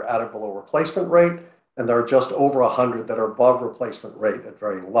 100 that are at or below replacement rate, and there are just over 100 that are above replacement rate at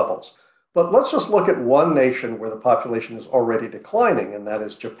varying levels. But let's just look at one nation where the population is already declining, and that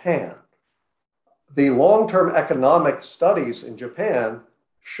is Japan. The long-term economic studies in Japan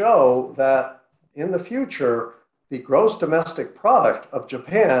show that in the future, the gross domestic product of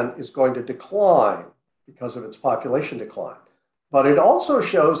Japan is going to decline because of its population decline. But it also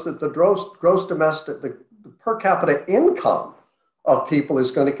shows that the gross domestic, the per capita income of people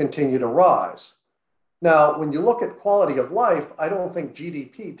is going to continue to rise. Now, when you look at quality of life, I don't think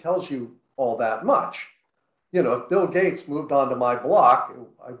GDP tells you all that much. If Bill Gates moved onto my block,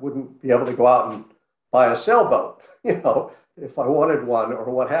 I wouldn't be able to go out and buy a sailboat, if I wanted one or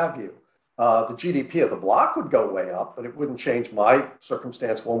what have you. The GDP of the block would go way up, but it wouldn't change my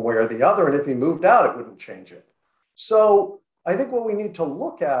circumstance one way or the other. And if he moved out, it wouldn't change it. So I think what we need to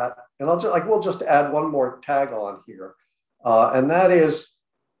look at, and I will just add one more tag on here, and that is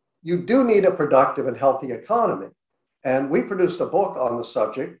you do need a productive and healthy economy. And we produced a book on the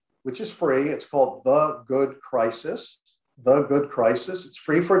subject, which is free. It's called The Good Crisis. The Good Crisis. It's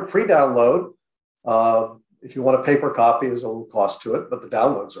free download. If you want a paper copy, there's a little cost to it, but the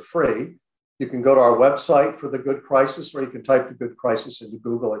downloads are free. You can go to our website for The Good Crisis, or you can type The Good Crisis into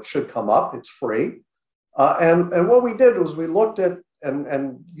Google. It should come up. It's free. And what we did was we looked at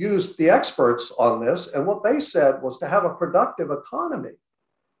and used the experts on this. And what they said was to have a productive economy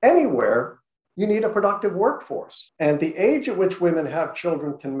anywhere, you need a productive workforce. And the age at which women have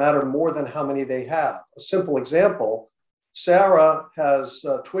children can matter more than how many they have. A simple example, Sarah has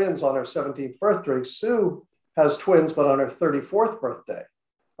twins on her 17th birthday. Sue has twins, but on her 34th birthday.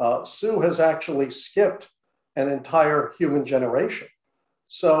 Sue has actually skipped an entire human generation.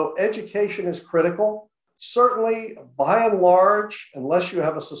 So education is critical. Certainly, by and large, unless you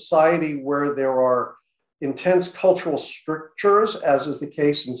have a society where there are intense cultural strictures, as is the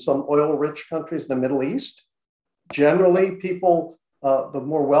case in some oil-rich countries in the Middle East, generally people, the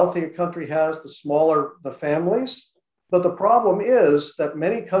more wealthy a country has, the smaller the families. But the problem is that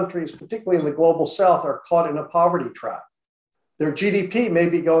many countries, particularly in the global south, are caught in a poverty trap. Their GDP may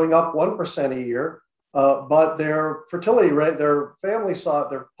be going up 1% a year, but their fertility rate, their family size,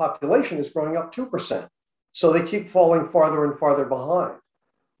 their population is growing up 2%. So they keep falling farther and farther behind.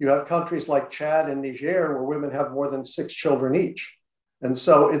 You have countries like Chad and Niger where women have more than 6 children each. And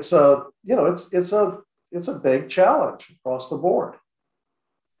so it's a, you know, it's a big challenge across the board.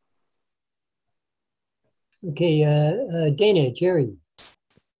 Okay, Dana, Jerry.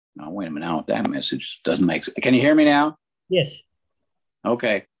 Oh, wait a minute now. That message doesn't make sense. Can you hear me now? Yes.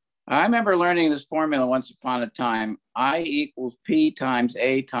 Okay. I remember learning this formula once upon a time. I equals P times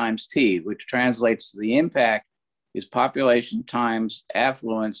A times T, which translates to the impact is population times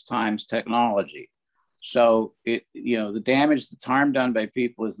affluence times technology. So the damage, the harm done by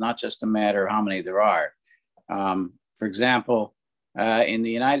people is not just a matter of how many there are. For example, in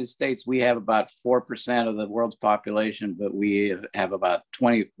the United States, we have about 4% of the world's population, but we have about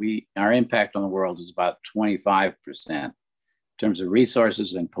our impact on the world is about 25% in terms of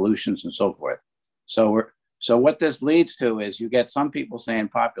resources and pollutions and so forth. So what this leads to is you get some people saying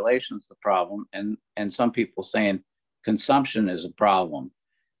population is the problem and some people saying consumption is a problem.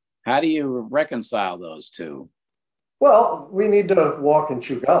 How do you reconcile those two? Well, we need to walk and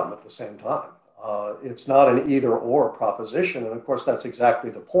chew gum at the same time. It's not an either or proposition. And of course, that's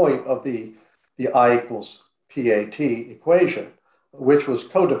exactly the point of the I equals PAT equation, which was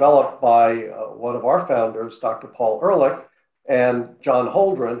co-developed by one of our founders, Dr. Paul Ehrlich, and John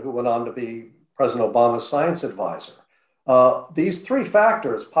Holdren, who went on to be President Obama's science advisor. These three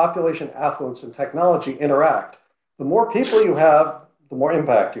factors, population, affluence, and technology, interact. The more people you have, the more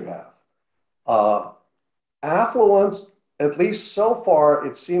impact you have. Affluence, at least so far,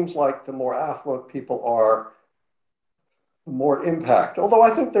 it seems like the more affluent people are, the more impact. Although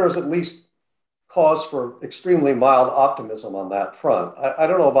I think there's at least cause for extremely mild optimism on that front. I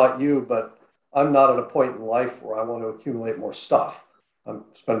don't know about you, but I'm not at a point in life where I want to accumulate more stuff. I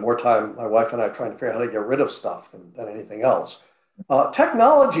spend more time, my wife and I, trying to figure out how to get rid of stuff than anything else.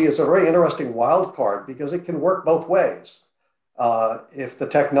 Technology is a very interesting wild card because it can work both ways. If the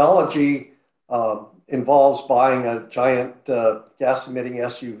technology involves buying a giant gas-emitting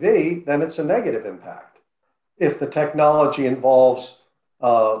SUV, then it's a negative impact. If the technology involves,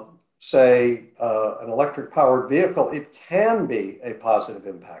 say, an electric-powered vehicle, it can be a positive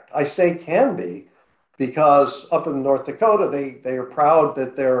impact. I say can be because up in North Dakota, they are proud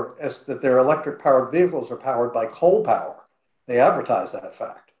that their electric-powered vehicles are powered by coal power. They advertise that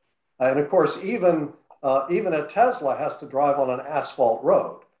fact. And of course, even a Tesla has to drive on an asphalt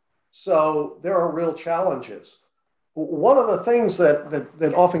road. So there are real challenges. One of the things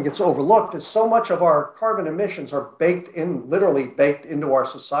that often gets overlooked is so much of our carbon emissions are literally baked into our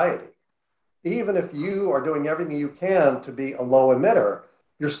society. Even if you are doing everything you can to be a low emitter,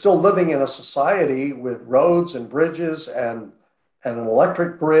 you're still living in a society with roads and bridges and an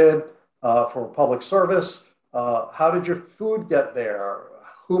electric grid for public service. How did your food get there?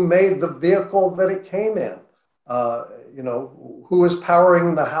 Who made the vehicle that it came in? Who is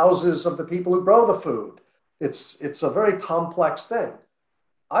powering the houses of the people who grow the food? It's a very complex thing.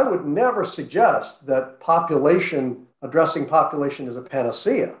 I would never suggest that addressing population is a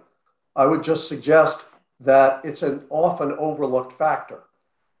panacea. I would just suggest that it's an often overlooked factor.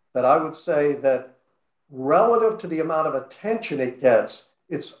 That I would say that relative to the amount of attention it gets,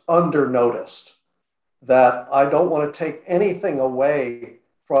 it's under-noticed. That I don't want to take anything away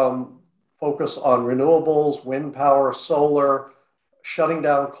from focus on renewables, wind power, solar, shutting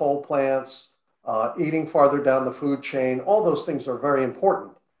down coal plants, eating farther down the food chain. All those things are very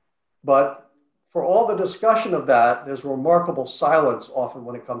important. But for all the discussion of that, there's remarkable silence often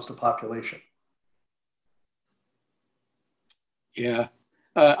when it comes to population. Yeah.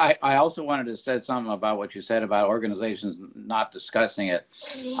 I also wanted to say something about what you said about organizations not discussing it.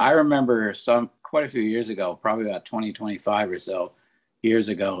 I remember quite a few years ago, probably about 25 or so years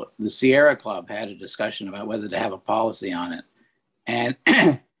ago, the Sierra Club had a discussion about whether to have a policy on it. And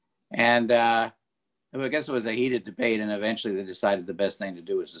I guess it was a heated debate, and eventually they decided the best thing to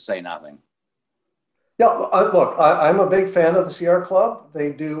do was to say nothing. Yeah, look, I'm a big fan of the Sierra Club.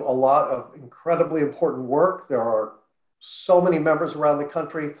 They do a lot of incredibly important work. There are so many members around the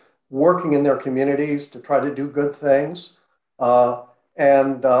country working in their communities to try to do good things.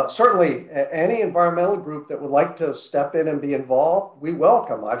 Certainly any environmental group that would like to step in and be involved, we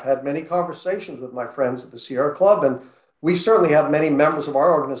welcome. I've had many conversations with my friends at the Sierra Club, and we certainly have many members of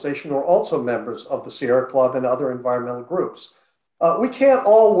our organization who are also members of the Sierra Club and other environmental groups. We can't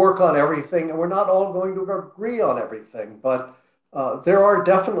all work on everything, and we're not all going to agree on everything, but there are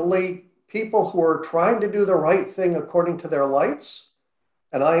definitely people who are trying to do the right thing according to their lights,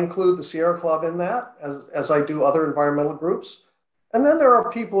 and I include the Sierra Club in that, as I do other environmental groups. And then there are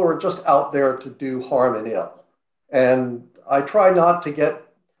people who are just out there to do harm and ill. And I try not to get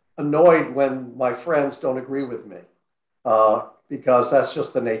annoyed when my friends don't agree with me, because that's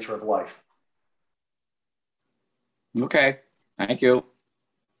just the nature of life. Okay, thank you.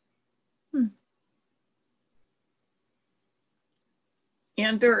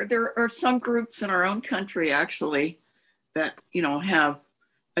 And there are some groups in our own country actually that, you know, have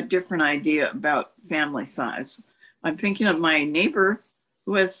a different idea about family size. I'm thinking of my neighbor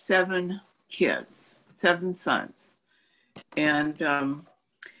who has 7 kids, 7 sons. And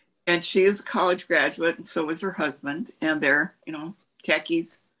she is a college graduate, and so is her husband, and they're, you know,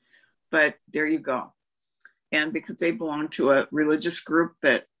 techies, but there you go. And because they belong to a religious group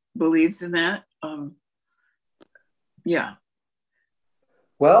that believes in that, yeah.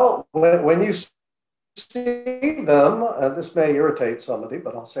 Well, when you see them, and this may irritate somebody,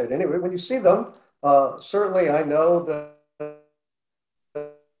 but I'll say it anyway, when you see them, certainly I know that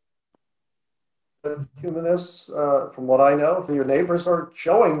humanists, from what I know, your neighbors are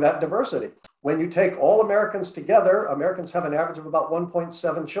showing that diversity. When you take all Americans together, Americans have an average of about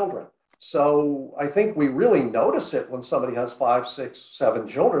 1.7 children. So I think we really notice it when somebody has 5, 6, 7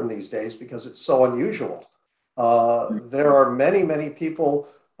 children these days because it's so unusual. There are many, many people,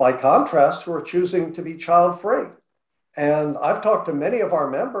 by contrast, who are choosing to be child-free. And I've talked to many of our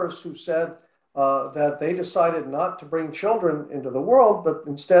members who said that they decided not to bring children into the world, but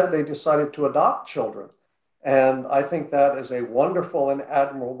instead they decided to adopt children. And I think that is a wonderful and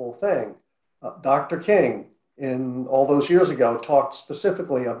admirable thing. Dr. King, in all those years ago, talked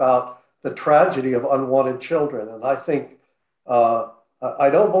specifically about the tragedy of unwanted children. And I think, I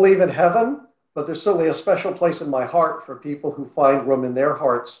don't believe in heaven, but there's certainly a special place in my heart for people who find room in their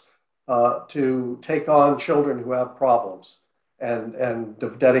hearts to take on children who have problems and to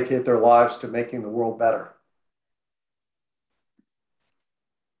dedicate their lives to making the world better.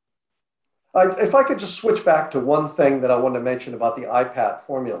 If I could just switch back to one thing that I wanted to mention about the IPAT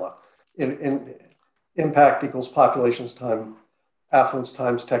formula, in impact equals populations times affluence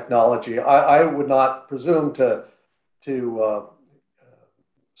times technology. I would not presume to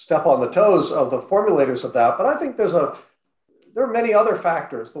step on the toes of the formulators of that, but I think there are many other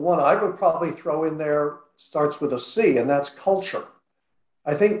factors. The one I would probably throw in there starts with a C, and that's culture.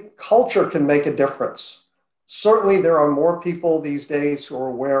 I think culture can make a difference. Certainly there are more people these days who are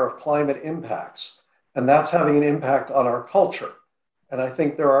aware of climate impacts, and that's having an impact on our culture. And I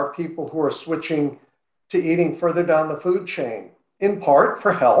think there are people who are switching to eating further down the food chain, in part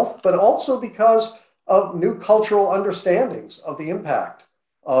for health, but also because of new cultural understandings of the impact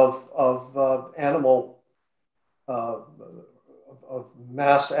of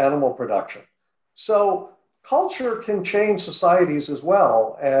mass animal production. So culture can change societies as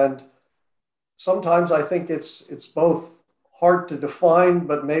well. And sometimes I think it's both hard to define,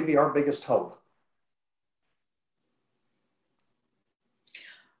 but maybe our biggest hope.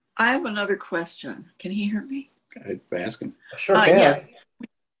 I have another question. Can he hear me? Ask him. Sure can. Yes.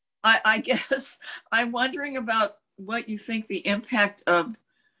 I guess I'm wondering about what you think the impact of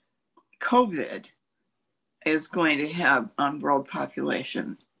COVID is going to have on world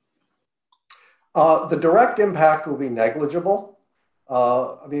population. The direct impact will be negligible.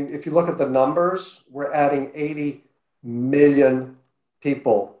 I mean, if you look at the numbers, we're adding 80 million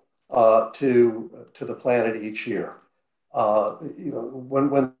people to the planet each year. You know,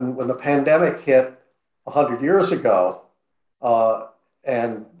 when the pandemic hit 100 years ago,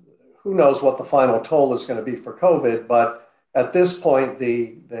 and who knows what the final toll is going to be for COVID, but at this point,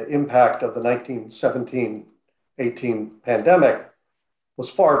 the impact of the 1917-18 pandemic was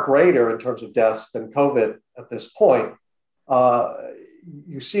far greater in terms of deaths than COVID at this point.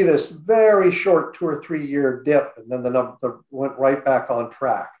 You see this very short 2 or 3 year dip, and then the number went right back on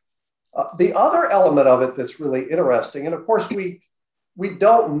track. The other element of it that's really interesting, and of course we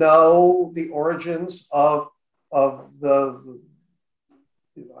don't know the origins of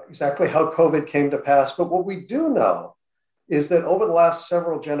exactly how COVID came to pass, but what we do know is that over the last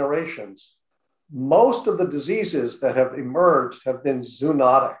several generations, most of the diseases that have emerged have been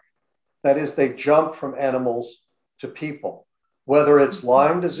zoonotic. That is, they jump from animals to people, whether it's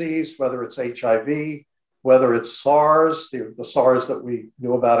Lyme disease, whether it's HIV, whether it's SARS, the SARS that we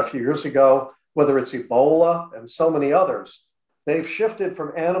knew about a few years ago, whether it's Ebola and so many others. They've shifted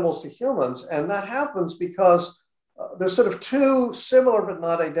from animals to humans, and that happens because there's sort of two similar but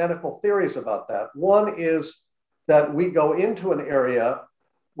not identical theories about that. One is that we go into an area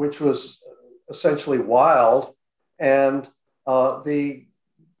which was essentially wild, and the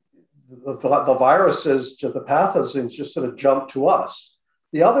viruses, the pathogens just sort of jump to us.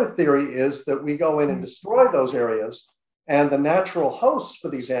 The other theory is that we go in and destroy those areas, and the natural hosts for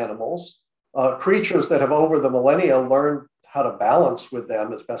these animals, creatures that have over the millennia learned how to balance with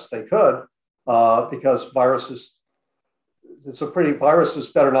them as best they could, because viruses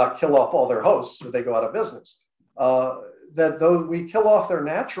better not kill off all their hosts or they go out of business. That though we kill off their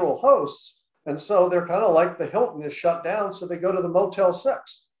natural hosts, and so they're kind of like the Hilton is shut down, so they go to the Motel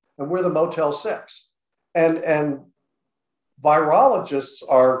 6, and we're the Motel 6. And virologists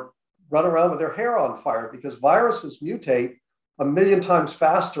are running around with their hair on fire because viruses mutate 1 million times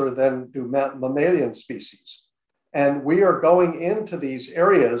faster than do mammalian species. And we are going into these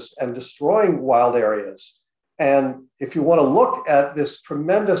areas and destroying wild areas. And if you want to look at this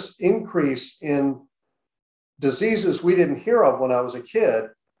tremendous increase in diseases we didn't hear of when I was a kid,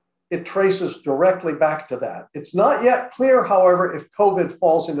 it traces directly back to that. It's not yet clear, however, if COVID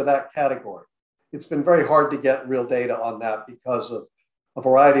falls into that category. It's been very hard to get real data on that because of a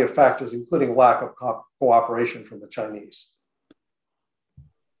variety of factors, including lack of cooperation from the Chinese.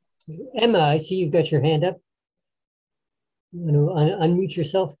 Emma, I see you've got your hand up. You want to unmute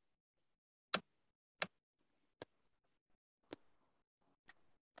yourself?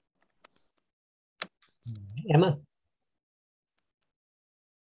 Emma?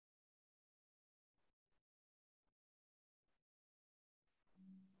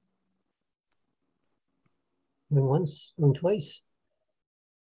 Going once, going twice.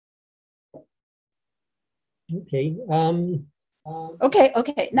 Okay.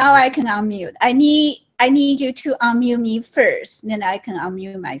 Okay. Now I can unmute. I need you to unmute me first, then I can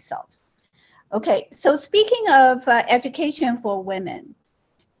unmute myself. Okay. So speaking of education for women,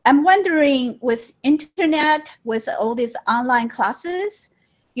 I'm wondering with internet, with all these online classes,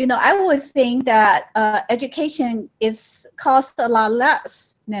 I would think that education costs a lot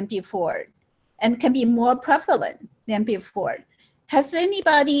less than before and can be more prevalent than before. Has any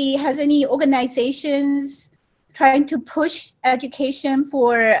organizations trying to push education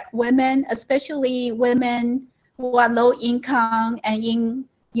for women, especially women who are low income and in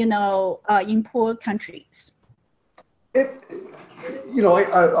poor countries?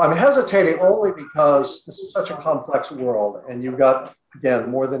 I'm hesitating only because this is such a complex world, and you've got,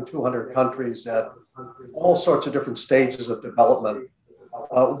 again, more than 200 countries at all sorts of different stages of development.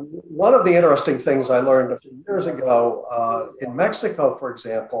 One of the interesting things I learned a few years ago in Mexico, for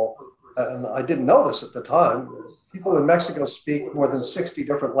example, and I didn't know this at the time, people in Mexico speak more than 60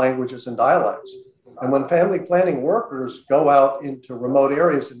 different languages and dialects. And when family planning workers go out into remote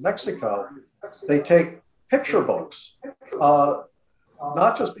areas in Mexico, they take picture books,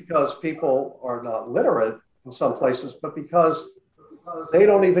 not just because people are not literate in some places, but because they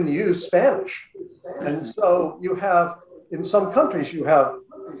don't even use Spanish. And so you have, in some countries, you have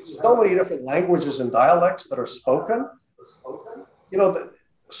so many different languages and dialects that are spoken.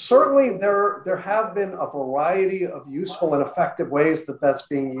 Certainly there have been a variety of useful and effective ways that that's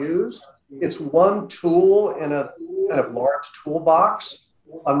being used. It's one tool in a kind of large toolbox.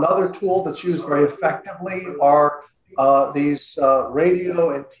 Another tool that's used very effectively are these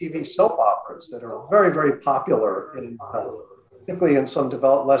radio and TV soap operas that are very, very popular, particularly in some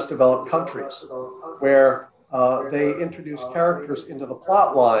less developed countries, where they introduce characters into the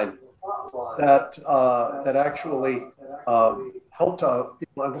plot line that actually help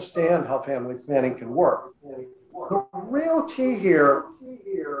people understand how family planning can work. The real key here,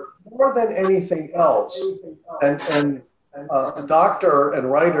 more than anything else, and a doctor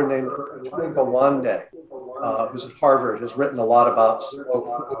and writer named Trinity College, who's at Harvard, has written a lot about slow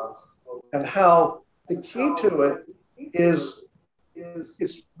food, and how the key to it is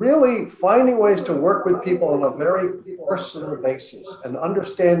really finding ways to work with people on a very personal basis and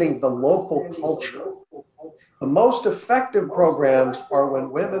understanding the local culture. The most effective programs are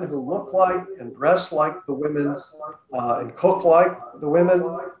when women who look like and dress like the women and cook like the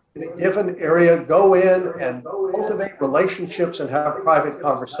women in a given area go in and cultivate relationships and have private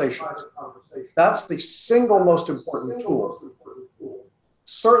conversations. That's the single most important tool.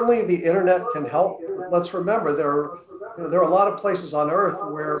 Certainly the internet can help. Let's remember there are a lot of places on earth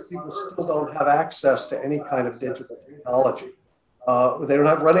where people still don't have access to any kind of digital technology. They don't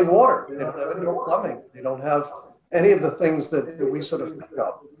have running water. They don't have indoor plumbing. They don't have any of the things that we sort of think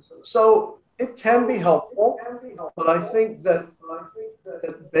of. So it can be helpful, but I think that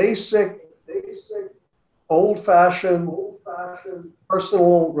basic, old-fashioned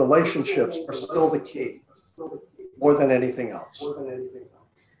personal relationships are still the key, more than anything else.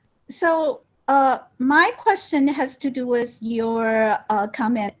 So my question has to do with your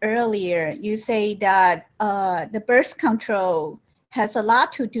comment earlier. You say that the birth control has a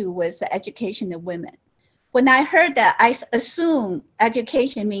lot to do with the education of women. When I heard that, I assume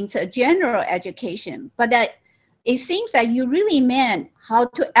education means a general education, but that it seems that you really meant how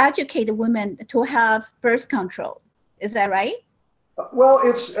to educate women to have birth control. Is that right? Well,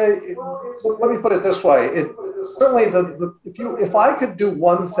 let me put it this way. Certainly, if I could do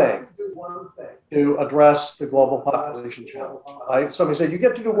one thing to address the global population challenge, somebody said, you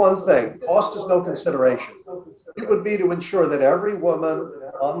get to do one thing, cost is no consideration. It would be to ensure that every woman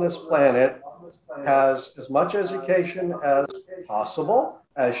on this planet has as much education as possible,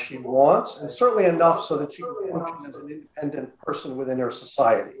 as she wants, and certainly enough so that she can function as an independent person within her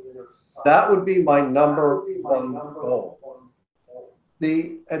society. That would be my number one goal.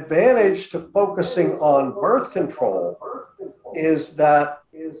 The advantage to focusing on birth control is that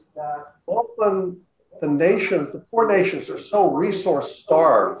often the poor nations are so resource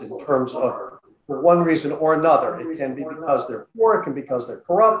starved in terms of, for one reason or another. It can be because they're poor, it can be because they're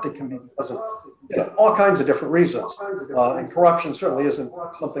corrupt, it can be because of all kinds of different reasons. And corruption certainly isn't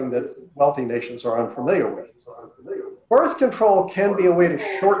something that wealthy nations are unfamiliar with. Birth control can be a way to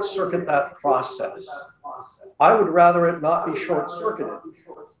short circuit that process. I would rather it not be short-circuited,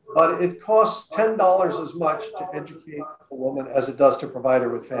 but it costs $10 as much to educate a woman as it does to provide her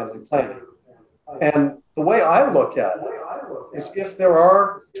with family planning. And the way I look at it is if there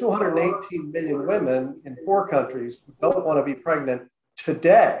are 218 million women in poor countries who don't want to be pregnant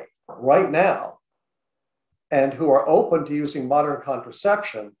today, right now, and who are open to using modern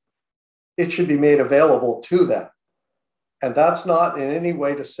contraception, it should be made available to them. And that's not in any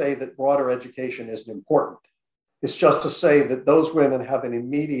way to say that broader education isn't important. It's just to say that those women have an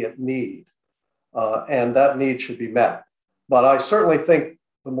immediate need, and that need should be met. But I certainly think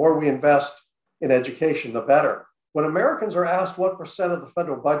the more we invest in education, the better. When Americans are asked what % of the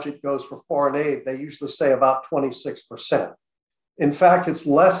federal budget goes for foreign aid, they usually say about 26%. In fact, it's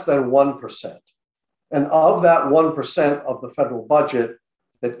less than 1%. And of that 1% of the federal budget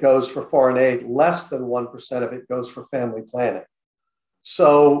that goes for foreign aid, less than 1% of it goes for family planning.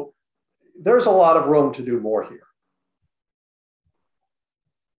 So there's a lot of room to do more here.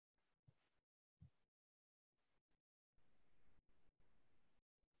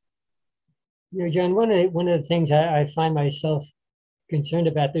 You know, John, one of the things I find myself concerned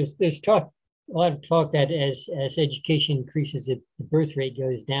about, there's a lot of talk that as education increases, the birth rate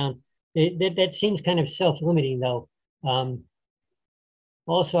goes down. That seems kind of self-limiting, though.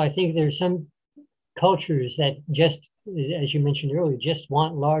 Also, I think there's some cultures that just, as you mentioned earlier, just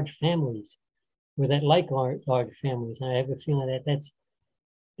want large families, or that like large families. And I have a feeling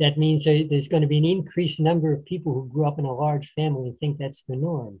that means there's going to be an increased number of people who grew up in a large family and think that's the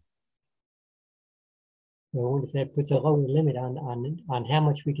norm. I wonder if that puts a lower limit on how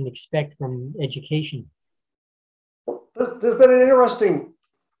much we can expect from education. There's been an interesting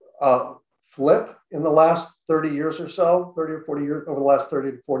flip in the last 30 years or so, 30 or 40 years, over the last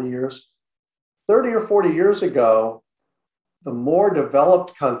 30 to 40 years. 30 or 40 years ago, the more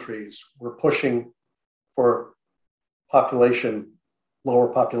developed countries were pushing for lower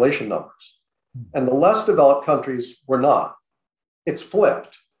population numbers. And the less developed countries were not. It's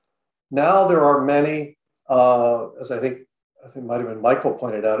flipped. Now there are many, as I think might have been Michael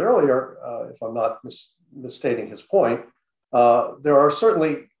pointed out earlier, if I'm not misstating his point, there are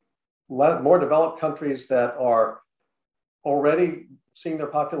certainly more developed countries that are already seeing their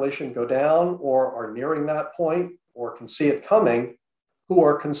population go down or are nearing that point or can see it coming, who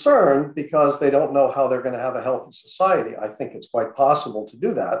are concerned because they don't know how they're going to have a healthy society. I think it's quite possible to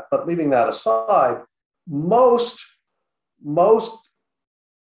do that. But leaving that aside, most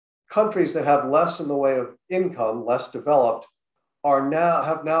countries that have less in the way of income, less developed,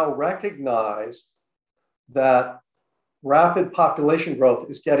 have now recognized that rapid population growth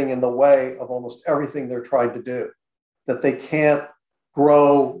is getting in the way of almost everything they're trying to do, that they can't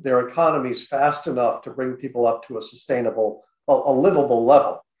grow their economies fast enough to bring people up to a sustainable, a livable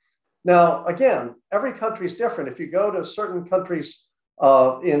level. Now, again, every country is different. If you go to certain countries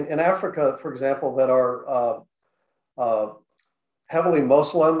in Africa, for example, that are heavily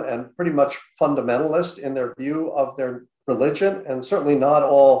Muslim and pretty much fundamentalist in their view of their religion, and certainly not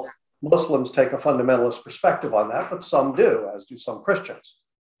all Muslims take a fundamentalist perspective on that, but some do, as do some Christians.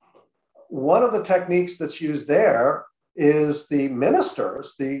 one of the techniques that's used there is the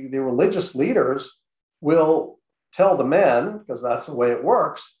ministers, the religious leaders will tell the men, because that's the way it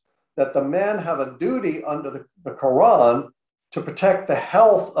works, that the men have a duty under the Quran to protect the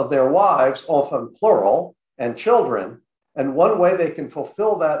health of their wives, often plural, and children. And one way they can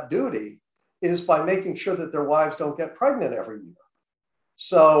fulfill that duty is by making sure that their wives don't get pregnant every year.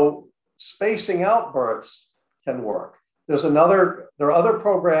 So spacing out births can work. There are other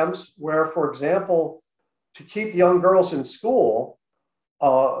programs where, for example, to keep young girls in school,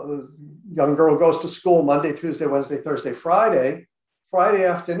 young girl goes to school Monday, Tuesday, Wednesday, Thursday, Friday. Friday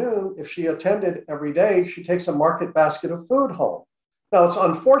afternoon, if she attended every day, she takes a market basket of food home. Now, it's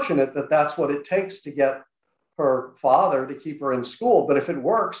unfortunate that that's what it takes to get her father to keep her in school, but if it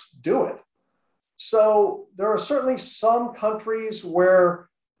works, do it. So there are certainly some countries where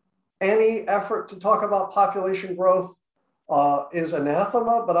any effort to talk about population growth is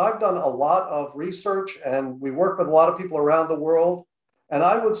anathema, but I've done a lot of research and we work with a lot of people around the world. And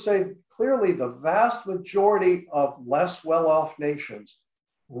I would say clearly the vast majority of less well-off nations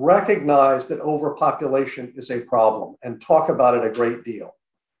recognize that overpopulation is a problem and talk about it a great deal.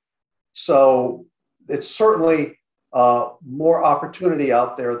 So it's certainly more opportunity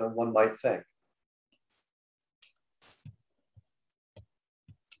out there than one might think.